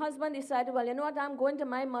 and the husband decided, "Well, you know what, I'm going to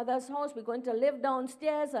my mother's house. We're going to live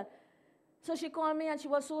downstairs." So she called me, and she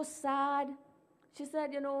was so sad. She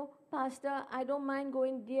said, "Pastor, I don't mind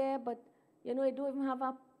going there, but, you don't even have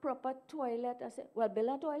a proper toilet." I said, "Well, build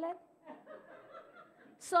a toilet.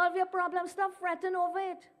 Solve your problem. Stop fretting over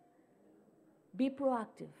it. Be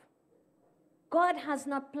proactive. God has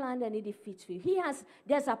not planned any defeats for you.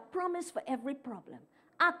 There's a promise for every problem.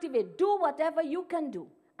 Activate. Do whatever you can do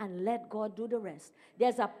and let God do the rest.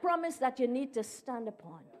 There's a promise that you need to stand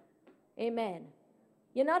upon. Amen.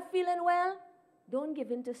 You're not feeling well? Don't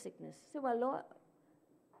give in to sickness. Say, well, Lord,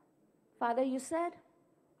 Father, you said,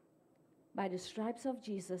 by the stripes of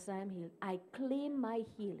Jesus I am healed. I claim my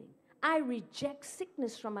healing. I reject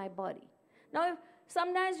sickness from my body. Now,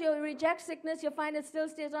 sometimes you reject sickness, you find it still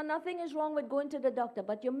stays on. Nothing is wrong with going to the doctor,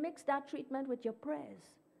 but you mix that treatment with your prayers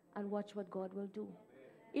and watch what God will do.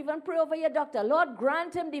 Even pray over your doctor. Lord,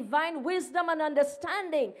 grant him divine wisdom and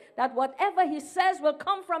understanding that whatever he says will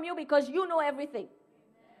come from you because you know everything.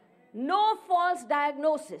 No false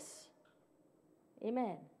diagnosis.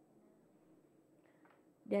 Amen.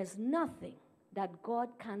 There's nothing that God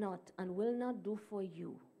cannot and will not do for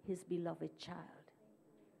you, his beloved child.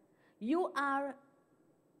 You are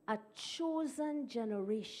a chosen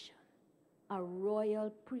generation, a royal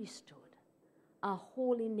priesthood, a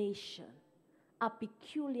holy nation, a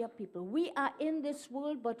peculiar people. We are in this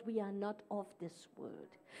world, but we are not of this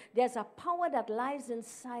world. There's a power that lies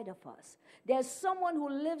inside of us. There's someone who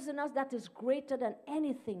lives in us that is greater than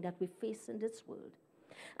anything that we face in this world.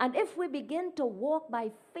 And if we begin to walk by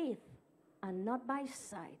faith and not by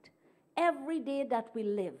sight, every day that we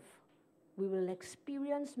live, we will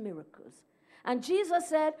experience miracles. And Jesus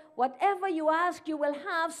said, whatever you ask, you will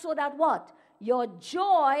have, so that what? Your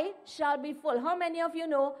joy shall be full. How many of you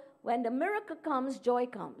know when the miracle comes, joy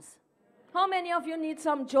comes? How many of you need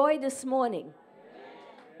some joy this morning?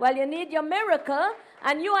 Well, you need your miracle,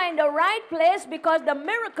 and you are in the right place because the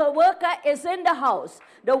miracle worker is in the house.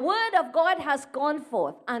 The word of God has gone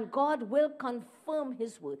forth, and God will confirm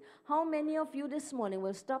his word. How many of you this morning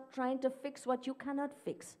will stop trying to fix what you cannot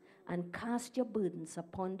fix and cast your burdens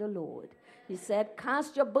upon the Lord? He said,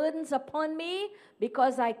 cast your burdens upon me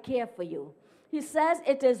because I care for you. He says,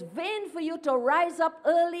 it is vain for you to rise up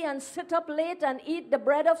early and sit up late and eat the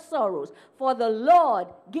bread of sorrows, for the Lord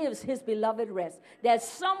gives his beloved rest. There's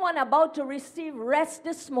someone about to receive rest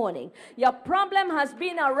this morning. Your problem has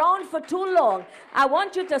been around for too long. I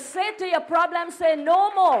want you to say to your problem, say,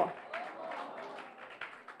 no more.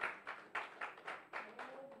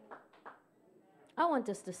 I want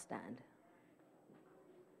us to stand.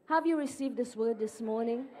 Have you received this word this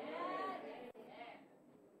morning?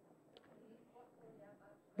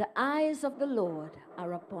 The eyes of the Lord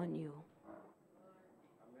are upon you.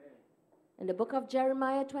 In the book of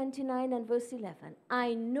Jeremiah 29 and verse 11,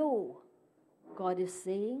 I know, God is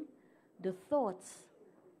saying, the thoughts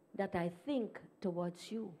that I think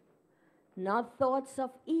towards you, not thoughts of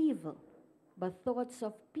evil, but thoughts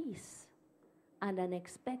of peace and an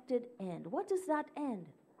expected end. What is that end?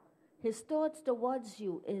 His thoughts towards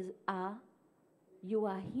you are, you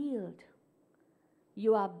are healed,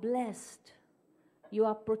 you are blessed, you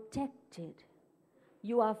are protected,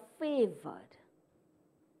 you are favored.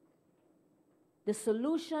 The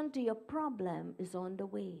solution to your problem is on the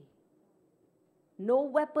way. No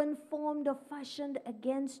weapon formed or fashioned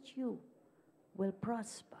against you will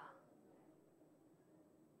prosper.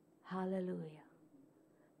 Hallelujah.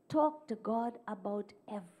 Talk to God about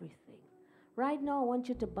everything. Right now, I want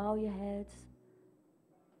you to bow your heads,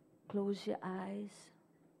 close your eyes,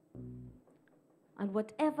 and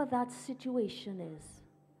whatever that situation is,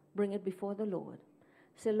 bring it before the Lord.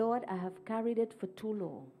 Say, Lord, I have carried it for too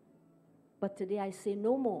long, but today I say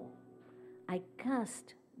no more. I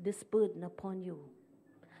cast this burden upon you.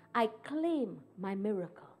 I claim my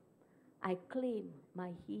miracle. I claim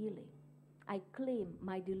my healing. I claim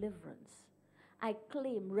my deliverance. I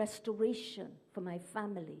claim restoration for my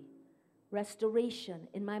family, restoration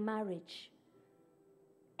in my marriage.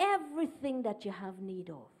 Everything that you have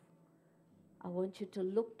need of. I want you to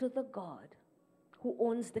look to the God who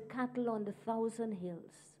owns the cattle on the 1,000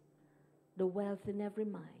 hills, the wealth in every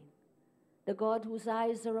mine, the God whose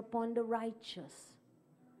eyes are upon the righteous,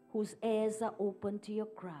 whose ears are open to your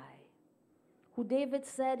cry. Who David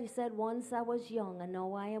said, he said, once I was young and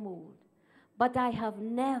now I am old, but I have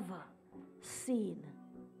never seen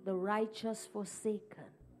the righteous forsaken,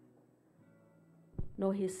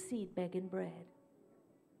 nor his seed begging bread.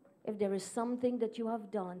 If there is something that you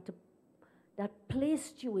have done that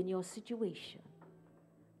placed you in your situation,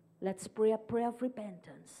 let's pray a prayer of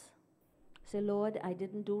repentance. Say, Lord, I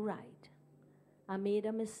didn't do right. I made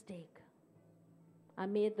a mistake. I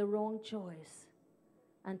made the wrong choice.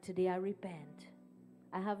 And today I repent.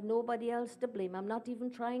 I have nobody else to blame. I'm not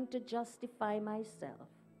even trying to justify myself.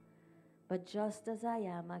 But just as I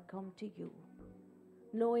am, I come to you,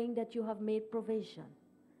 knowing that you have made provision,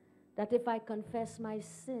 that if I confess my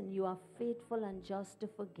sin, you are faithful and just to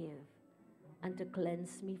forgive and to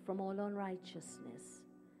cleanse me from all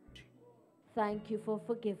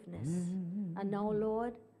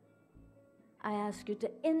I ask you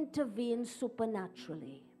to intervene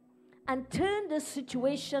supernaturally and turn this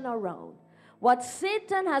situation around. What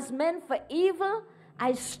Satan has meant for evil,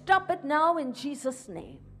 I stop it now in Jesus'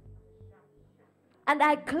 name. And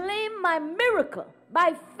I claim my miracle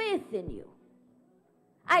by faith in you.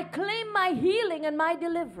 I claim my healing and my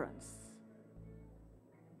deliverance.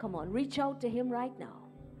 Come on, reach out to him right now.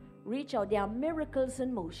 Reach out. There are miracles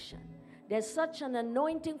in motion. There's such an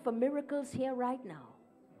anointing for miracles here right now.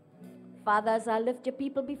 Father, as I lift your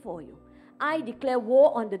people before you, I declare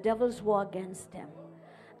war on the devil's war against them.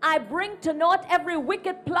 I bring to naught every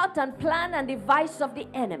wicked plot and plan and device of the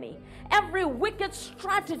enemy. Every wicked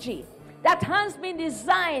strategy that has been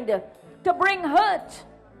designed to bring hurt,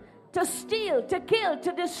 to steal, to kill,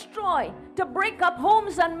 to destroy, to break up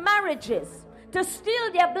homes and marriages, to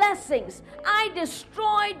steal their blessings. I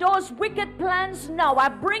destroy those wicked plans now. I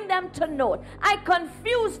bring them to naught. I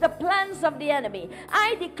confuse the plans of the enemy.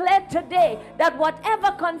 I declare today that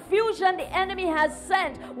whatever confusion the enemy has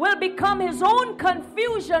sent will become his own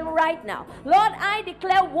confusion right now. Lord, I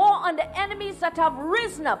declare war on the enemies that have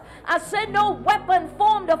risen up. I say no weapon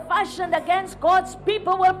formed or fashioned against God's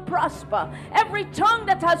people will prosper. Every tongue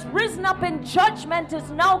that has risen up in judgment is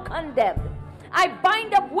now condemned. I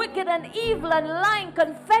bind up wicked and evil and lying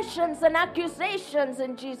confessions and accusations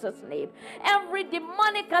in Jesus' name. Every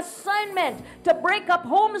demonic assignment to break up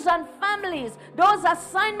homes and families, those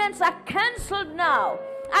assignments are canceled now.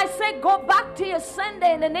 I say go back to your sender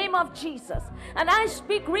in the name of Jesus. And I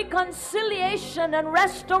speak reconciliation and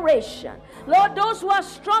restoration. Lord, those who are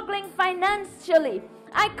struggling financially,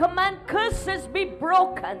 I command curses be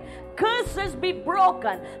broken. Curses be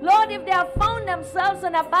broken. Lord, if they have found themselves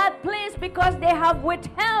in a bad place because they have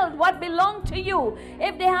withheld what belonged to you,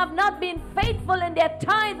 if they have not been faithful in their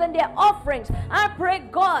tithe and their offerings, I pray,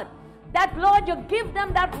 God, that, Lord, you give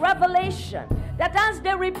them that revelation, that as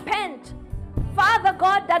they repent, Father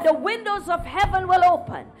God, that the windows of heaven will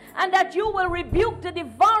open and that you will rebuke the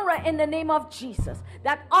devourer in the name of Jesus,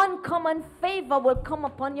 that uncommon favor will come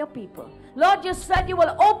upon your people. Lord, you said you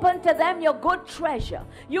will open to them your good treasure.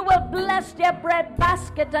 You will bless their bread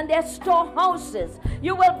basket and their storehouses.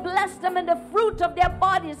 You will bless them in the fruit of their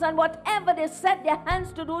bodies, and whatever they set their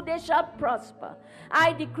hands to do, they shall prosper.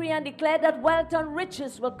 I decree and declare that wealth and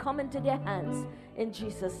riches will come into their hands in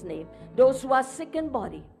Jesus' name. Those who are sick in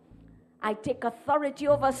body, I take authority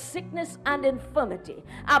over sickness and infirmity.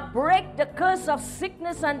 I break the curse of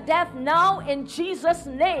sickness and death now in Jesus'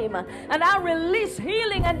 name. And I release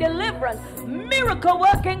healing and deliverance, miracle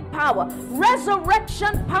working power,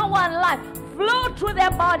 resurrection power and life flow through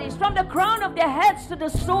their bodies from the crown of their heads to the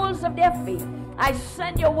soles of their feet. I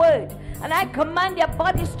send your word and I command their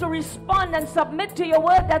bodies to respond and submit to your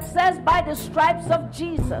word that says, by the stripes of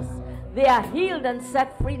Jesus, they are healed and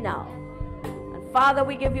set free now. Father,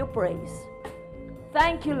 we give you praise.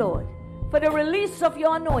 Thank you, Lord, for the release of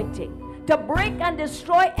your anointing to break and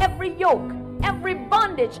destroy every yoke, every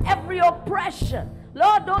bondage, every oppression.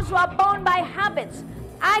 Lord, those who are bound by habits,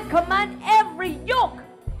 I command every yoke,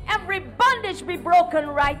 every bondage be broken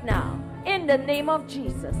right now in the name of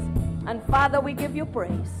Jesus. And Father, we give you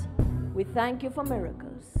praise. We thank you for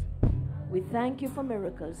miracles. We thank you for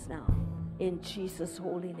miracles now in Jesus'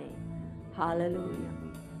 holy name. Hallelujah.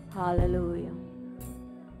 Hallelujah.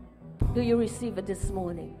 Do you receive it this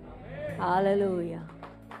morning? Hallelujah.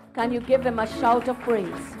 Can you give him a shout of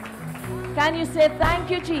praise? Can you say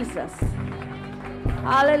thank you, Jesus?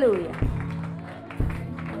 Hallelujah.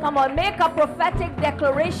 Come on, make a prophetic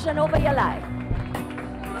declaration over your life.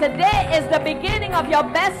 Today is the beginning of your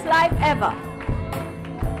best life ever.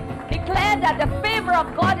 Declare that the favor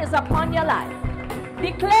of God is upon your life.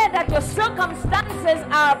 Declare that your circumstances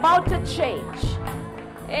are about to change.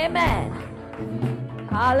 Amen.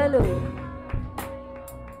 Hallelujah.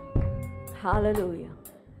 Hallelujah.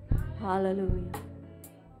 Hallelujah.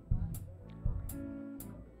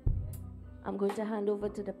 I'm going to hand over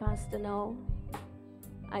to the pastor now.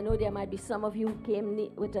 I know there might be some of you who came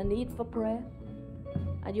with a need for prayer,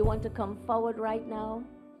 and you want to come forward right now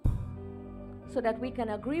so that we can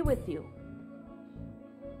agree with you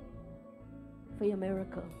for your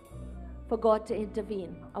miracle, for God to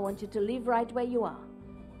intervene. I want you to leave right where you are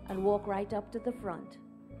and walk right up to the front.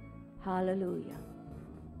 Hallelujah.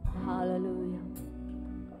 Hallelujah.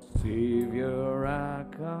 Savior, I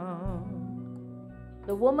come.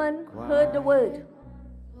 The woman heard the word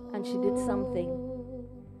and she did something.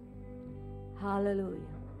 Hallelujah.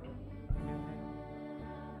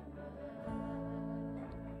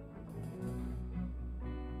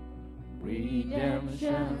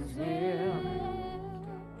 Redemption's here.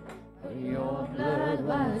 Your blood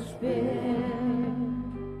was spilled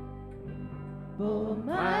for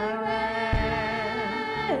my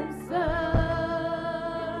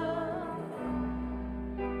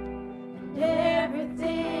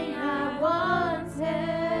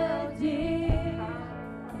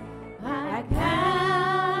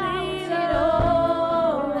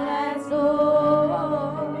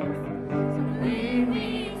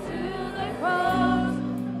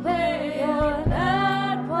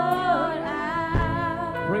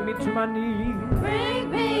to my knees.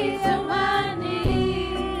 Bring me